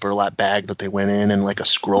a little burlap bag that they went in, and like a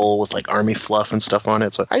scroll with like army fluff and stuff on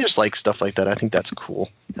it. So I just like stuff like that. I think that's cool.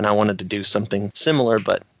 And I wanted to do something similar,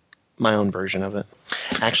 but my own version of it.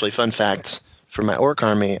 Actually, fun fact for my orc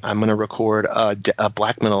army, I'm going to record a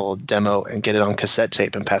black metal demo and get it on cassette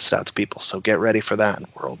tape and pass it out to people. So get ready for that,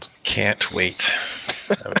 world. Can't wait.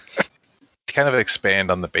 To kind of expand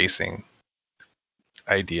on the basing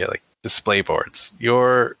idea, like display boards.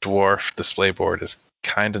 Your dwarf display board is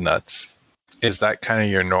kind of nuts. Is that kind of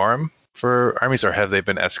your norm for armies, or have they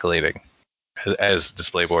been escalating as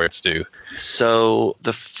display boards do? So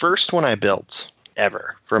the first one I built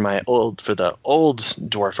ever for the old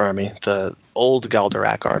dwarf army, the old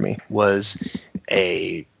Galdorak army, was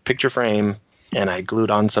a picture frame, and I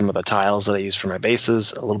glued on some of the tiles that I used for my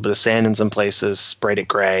bases, a little bit of sand in some places, sprayed it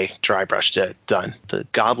gray, dry brushed it, done. The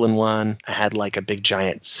goblin one, I had like a big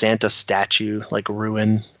giant Santa statue, like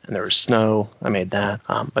ruin, and there was snow. I made that,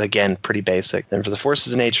 but again, pretty basic. Then for the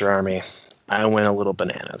Forces of Nature army, I went a little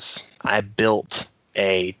bananas. I built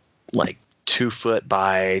a like 2 foot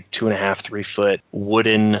by 2.5, 3 foot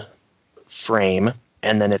wooden frame,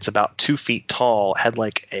 and then it's about 2 feet tall. It had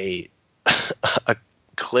like a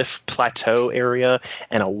cliff plateau area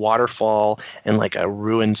and a waterfall and like a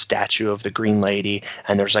ruined statue of the Green Lady,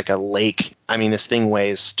 and there's like a lake. I mean, this thing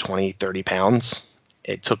weighs 20, 30 pounds.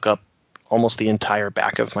 It took up almost the entire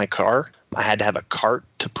back of my car. I had to have a cart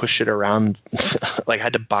to push it around. Like I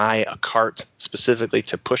had to buy a cart specifically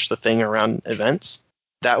to push the thing around events.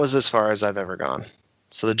 That was as far as I've ever gone.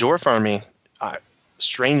 So the dwarf army,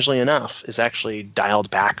 strangely enough, is actually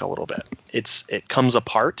dialed back a little bit. It comes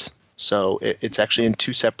apart. So it's actually in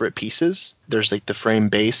 2 separate pieces. There's like the frame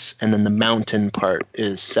base, and then the mountain part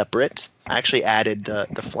is separate. I actually added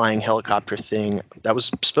the flying helicopter thing that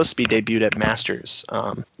was supposed to be debuted at Masters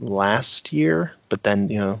last year, but then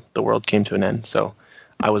the world came to an end, so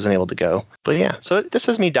I wasn't able to go. But yeah, so this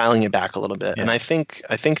is me dialing it back a little bit, and I think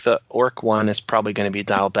the orc one is probably going to be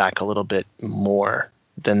dialed back a little bit more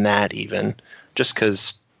than that, even just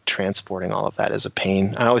because transporting all of that is a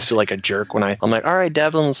pain. I always feel like a jerk when I'm like, all right,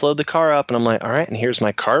 Devlin, let's load the car up, and I'm like, all right, and here's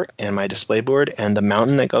my cart and my display board and the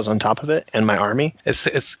mountain that goes on top of it and my army.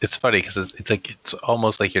 It's funny because it's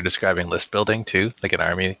almost like you're describing list building too, like an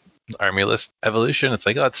army list evolution. It's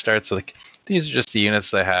like, it starts with like, these are just the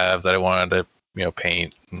units I have that I wanted to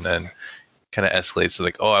paint, and then kind of escalates to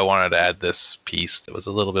like, oh, I wanted to add this piece that was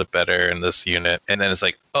a little bit better in this unit, and then it's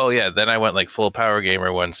like, oh yeah, then I went like full power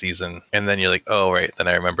gamer one season, and then you're like, oh right, then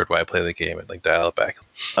I remembered why I play the game and like dial it back.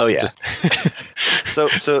 Oh yeah.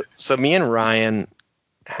 So me and Ryan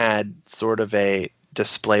had sort of a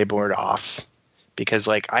display board off because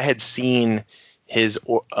like I had seen his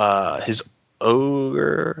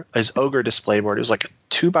ogre display board. It was like a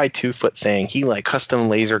 2 by 2 foot thing. He like custom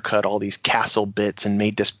laser cut all these castle bits and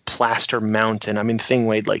made this plaster mountain. I mean, the thing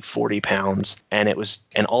weighed like 40 pounds, and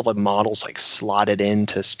all the models like slotted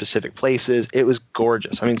into specific places. It was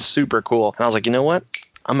gorgeous. I mean, super cool. And I was like, you know what?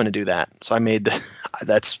 I'm going to do that. So I made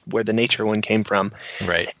that's where the nature one came from.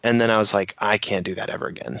 Right. And then I was like, I can't do that ever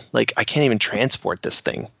again. Like I can't even transport this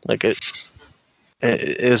thing. Like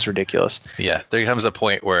it was ridiculous. Yeah. There comes a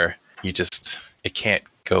point where it can't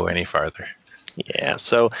go any farther. Yeah,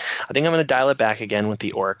 so I think I'm going to dial it back again with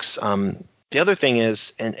the orcs. The other thing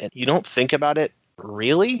is, and you don't think about it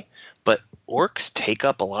really, but orcs take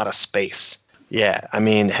up a lot of space. Yeah, I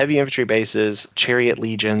mean, heavy infantry bases, chariot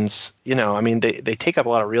legions, they take up a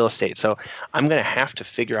lot of real estate. So I'm going to have to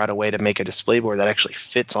figure out a way to make a display board that actually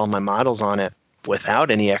fits all my models on it without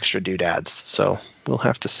any extra doodads. So we'll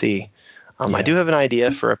have to see. I do have an idea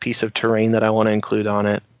for a piece of terrain that I want to include on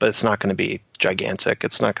it, but it's not going to be gigantic.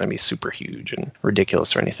 It's not going to be super huge and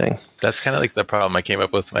ridiculous or anything. That's kind of like the problem I came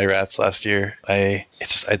up with my rats last year. I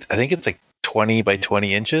think it's like 20 by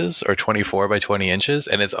 20 inches or 24 by 20 inches,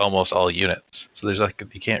 and it's almost all units. So there's like,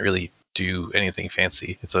 you can't really do anything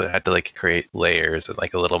fancy. So I had to like create layers and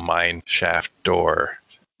like a little mine shaft door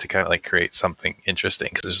to kind of like create something interesting,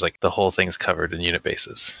 because there's like the whole thing's covered in unit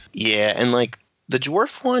bases. Yeah, and like the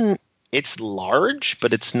dwarf one, it's large,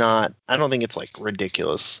 but it's not, I don't think it's like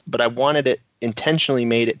ridiculous, but I wanted it, intentionally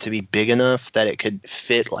made it to be big enough that it could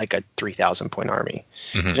fit like a 3,000 point army.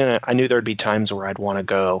 Mm-hmm. I knew there'd be times where I'd want to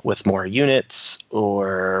go with more units,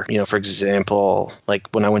 or, for example, like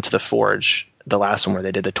when I went to the Forge, the last one where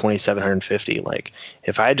they did the 2,750, like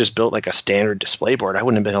if I had just built like a standard display board, I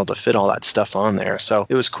wouldn't have been able to fit all that stuff on there. So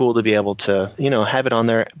it was cool to be able to, have it on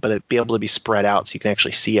there, but it'd be able to be spread out so you can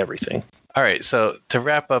actually see everything. All right, so to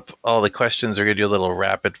wrap up all the questions, we're going to do a little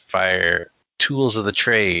rapid fire tools of the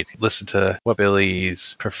trade. Listen to what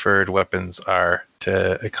Billy's preferred weapons are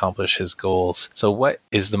to accomplish his goals. So what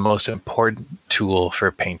is the most important tool for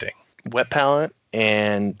painting? Wet palette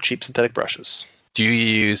and cheap synthetic brushes. Do you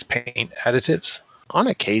use paint additives? On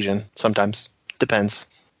occasion, sometimes. Depends.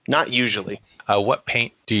 Not usually. What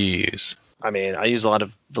paint do you use? I mean, I use a lot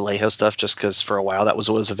of Vallejo stuff just because for a while that was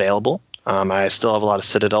what was available. I still have a lot of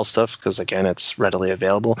Citadel stuff because, again, it's readily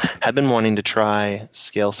available. I've been wanting to try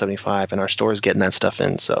Scale 75, and our store is getting that stuff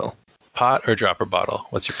in. So, Pot or dropper bottle?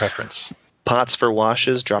 What's your preference? pots for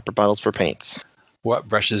washes, dropper bottles for paints. What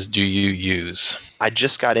brushes do you use? I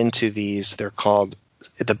just got into these. They're called,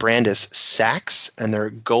 the brand is Sax, and they're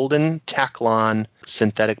golden Taklon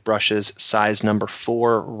synthetic brushes, size number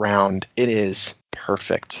 4 round. It is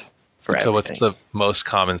perfect for everything. So what's the most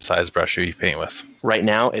common size brush you paint with? Right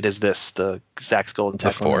now, it is the Sax golden The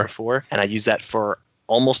Taklon number 4, and I use that for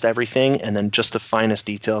almost everything, and then just the finest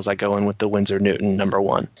details I go in with the Winsor Newton number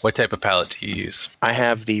 1. What type of palette do you use? I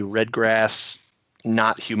have the Redgrass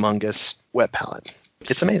Not Humongous wet palette.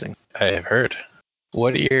 It's amazing. I have heard.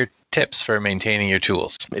 What are your tips for maintaining your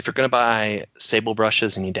tools? If you're going to buy sable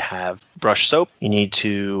brushes, you need to have brush soap. You need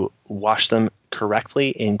to wash them correctly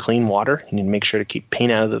in clean water. You need to make sure to keep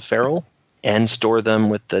paint out of the ferrule and store them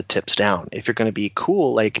with the tips down. If you're going to be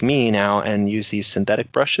cool like me now and use these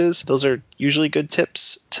synthetic brushes, those are usually good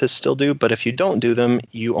tips to still do. But if you don't do them,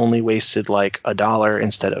 you only wasted like $1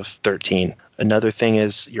 instead of $13. Another thing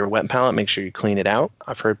is your wet palette, make sure you clean it out.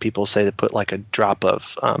 I've heard people say to put like a drop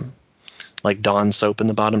of like Dawn soap in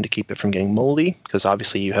the bottom to keep it from getting moldy, because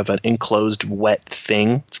obviously you have an enclosed wet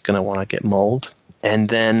thing. It's going to want to get mold. And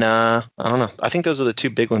then, I don't know. I think those are the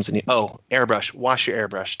two big ones. Airbrush. Wash your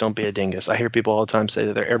airbrush. Don't be a dingus. I hear people all the time say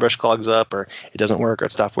that their airbrush clogs up or it doesn't work or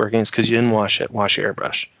it stopped working. It's because you didn't wash it. Wash your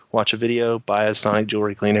airbrush. Watch a video, buy a Sonic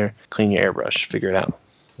jewelry cleaner, clean your airbrush, figure it out.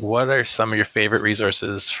 What are some of your favorite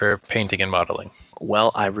resources for painting and modeling?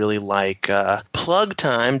 Well, I really like Plug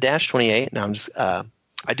Time -28. Now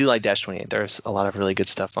I do like -28. There's a lot of really good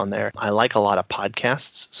stuff on there. I like a lot of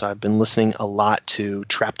podcasts, so I've been listening a lot to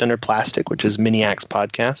Trapped Under Plastic, which is Miniac's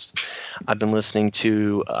podcast. I've been listening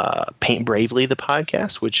to Paint Bravely, the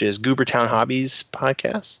podcast, which is Goobertown Hobbies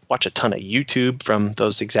podcast. Watch a ton of YouTube from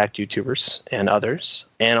those exact YouTubers and others.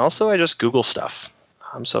 And also I just Google stuff.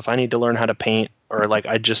 So if I need to learn how to paint, or like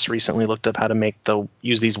I just recently looked up how to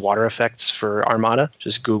use these water effects for Armada,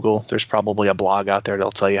 just Google. There's probably a blog out there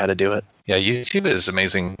that'll tell you how to do it. Yeah, YouTube is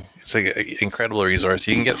amazing. It's like an incredible resource.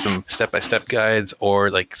 You can get some step-by-step guides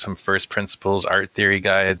or like some first principles art theory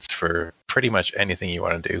guides for pretty much anything you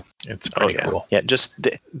want to do. It's pretty cool. Yeah,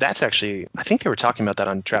 that's actually, I think they were talking about that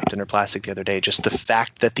on Trapped Under Plastic the other day, just the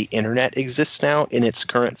fact that the internet exists now in its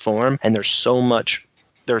current form, and there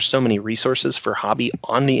are so many resources for hobby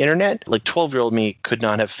on the internet. Like 12-year-old me could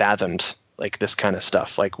not have fathomed like this kind of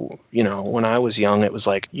stuff. Like, you know, when I was young, it was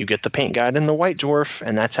like you get the paint guide in the White Dwarf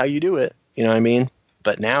and that's how you do it. You know what I mean?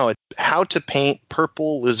 But now it's how to paint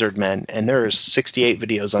purple lizard men, and there's 68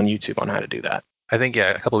 videos on YouTube on how to do that. I think,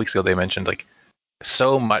 a couple of weeks ago they mentioned like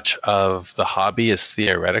so much of the hobby is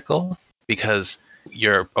theoretical because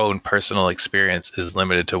your own personal experience is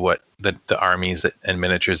limited to what the armies and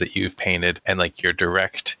miniatures that you've painted, and like your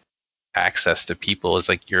direct access to people is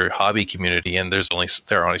like your hobby community, and there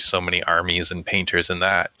are only so many armies and painters in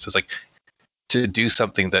that. So it's like to do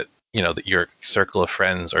something that, you know, that your circle of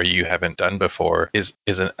friends or you haven't done before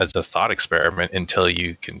isn't as a thought experiment until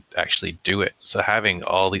you can actually do it. So having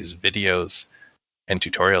all these videos and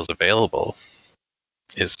tutorials available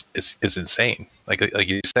is insane. Like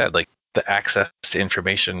you said, like the access to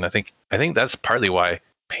information. I think that's partly why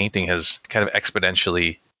painting has kind of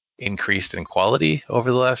exponentially increased in quality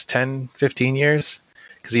over the last 10, 15 years.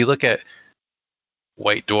 Because you look at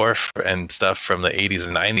White Dwarf and stuff from the 80s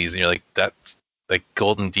and 90s, and you're like, that's like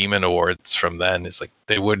Golden Demon Awards from then. It's like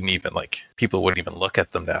people wouldn't even look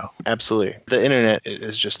at them now. Absolutely. The internet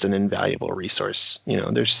is just an invaluable resource. You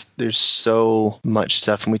know, there's so much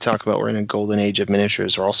stuff. And we talk about we're in a golden age of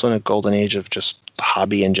miniatures. We're also in a golden age of just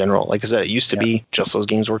hobby in general. Like I said, it used to be just those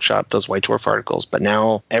Games Workshop, those White Dwarf articles. But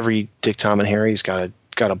now every Dick, Tom, and Harry's got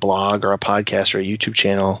a blog or a podcast or a YouTube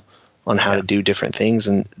channel on how to do different things,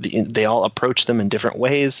 and they all approach them in different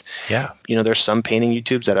ways. Yeah. You know, there's some painting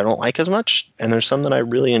YouTubes that I don't like as much, and there's some that I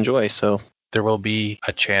really enjoy. So there will be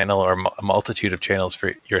a channel or a multitude of channels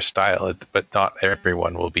for your style, but not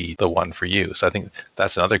everyone will be the one for you. So I think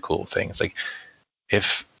that's another cool thing. It's like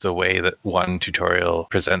if the way that one tutorial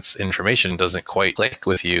presents information doesn't quite click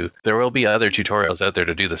with you, there will be other tutorials out there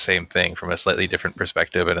to do the same thing from a slightly different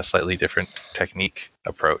perspective and a slightly different technique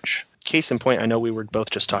approach. Case in point, I know we were both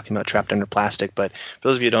just talking about Trapped Under Plastic, but for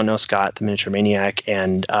those of you who don't know Scott, the Miniature Maniac,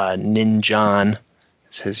 and Ninjon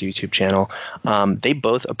is his YouTube channel, they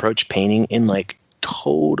both approach painting in like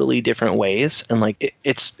totally different ways, and like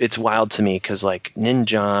it's wild to me because like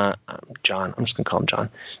John, I'm just gonna call him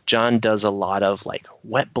John does a lot of like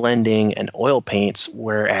wet blending and oil paints,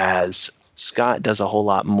 whereas Scott does a whole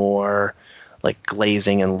lot more like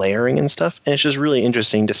glazing and layering and stuff. And it's just really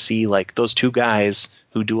interesting to see like those two guys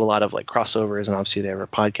who do a lot of like crossovers, and obviously they have a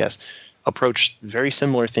podcast, approach very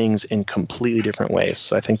similar things in completely different ways.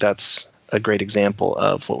 So I think that's a great example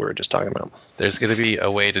of what we were just talking about. There's going to be a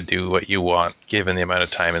way to do what you want given the amount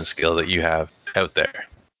of time and skill that you have out there.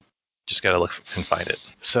 Just got to look and find it.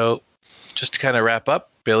 So just to kind of wrap up,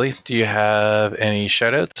 Billy, do you have any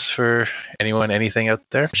shout outs for anyone, anything out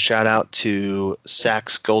there? Shout out to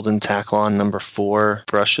Saks Golden Taklon No. 4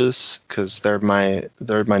 brushes, because they're my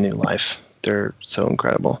new life. They're so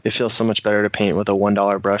incredible. It feels so much better to paint with a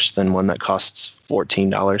 $1 brush than one that costs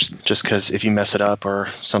 $14, just because if you mess it up or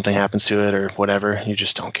something happens to it or whatever, you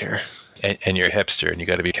just don't care. And you're a hipster and you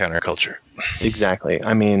got to be counterculture. Exactly.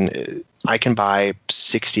 I mean, I can buy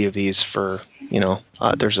 60 of these for,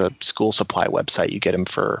 there's a school supply website. You get them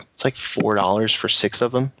for, it's like $4 for 6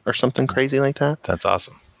 of them or something crazy like that. That's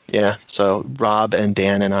awesome. Yeah. So Rob and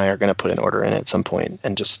Dan and I are going to put an order in at some point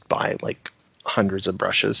and just buy like hundreds of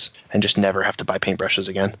brushes and just never have to buy paintbrushes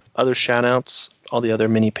again. Other shout outs, all the other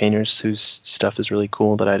mini painters whose stuff is really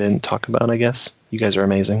cool that I didn't talk about, I guess. You guys are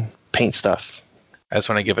amazing. Paint stuff. I just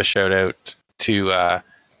want to give a shout out to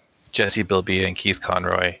Jesse Bilby and Keith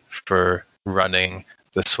Conroy for running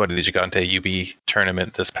the Sweaty Gigante UB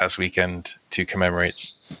tournament this past weekend to commemorate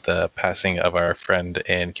the passing of our friend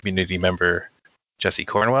and community member Jesse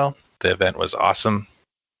Cornwell. The event was awesome.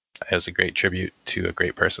 It was a great tribute to a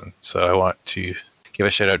great person. So I want to give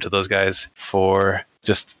a shout out to those guys for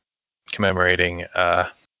just commemorating an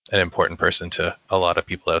important person to a lot of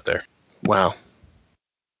people out there. Wow.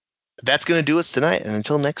 That's going to do us tonight. And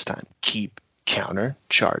until next time, keep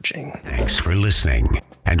countercharging. Thanks for listening.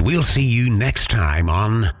 And we'll see you next time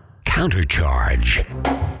on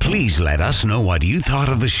Countercharge. Please let us know what you thought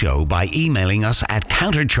of the show by emailing us at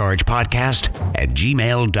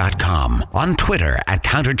counterchargepodcast@gmail.com, on Twitter at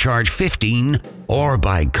countercharge15, or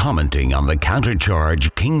by commenting on the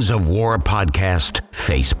Countercharge Kings of War podcast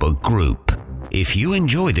Facebook group. If you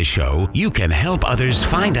enjoy the show, you can help others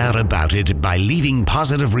find out about it by leaving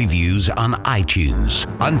positive reviews on iTunes.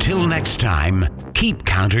 Until next time, keep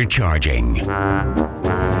countercharging.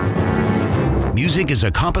 Music is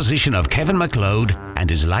a composition of Kevin MacLeod and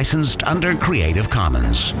is licensed under Creative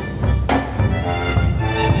Commons.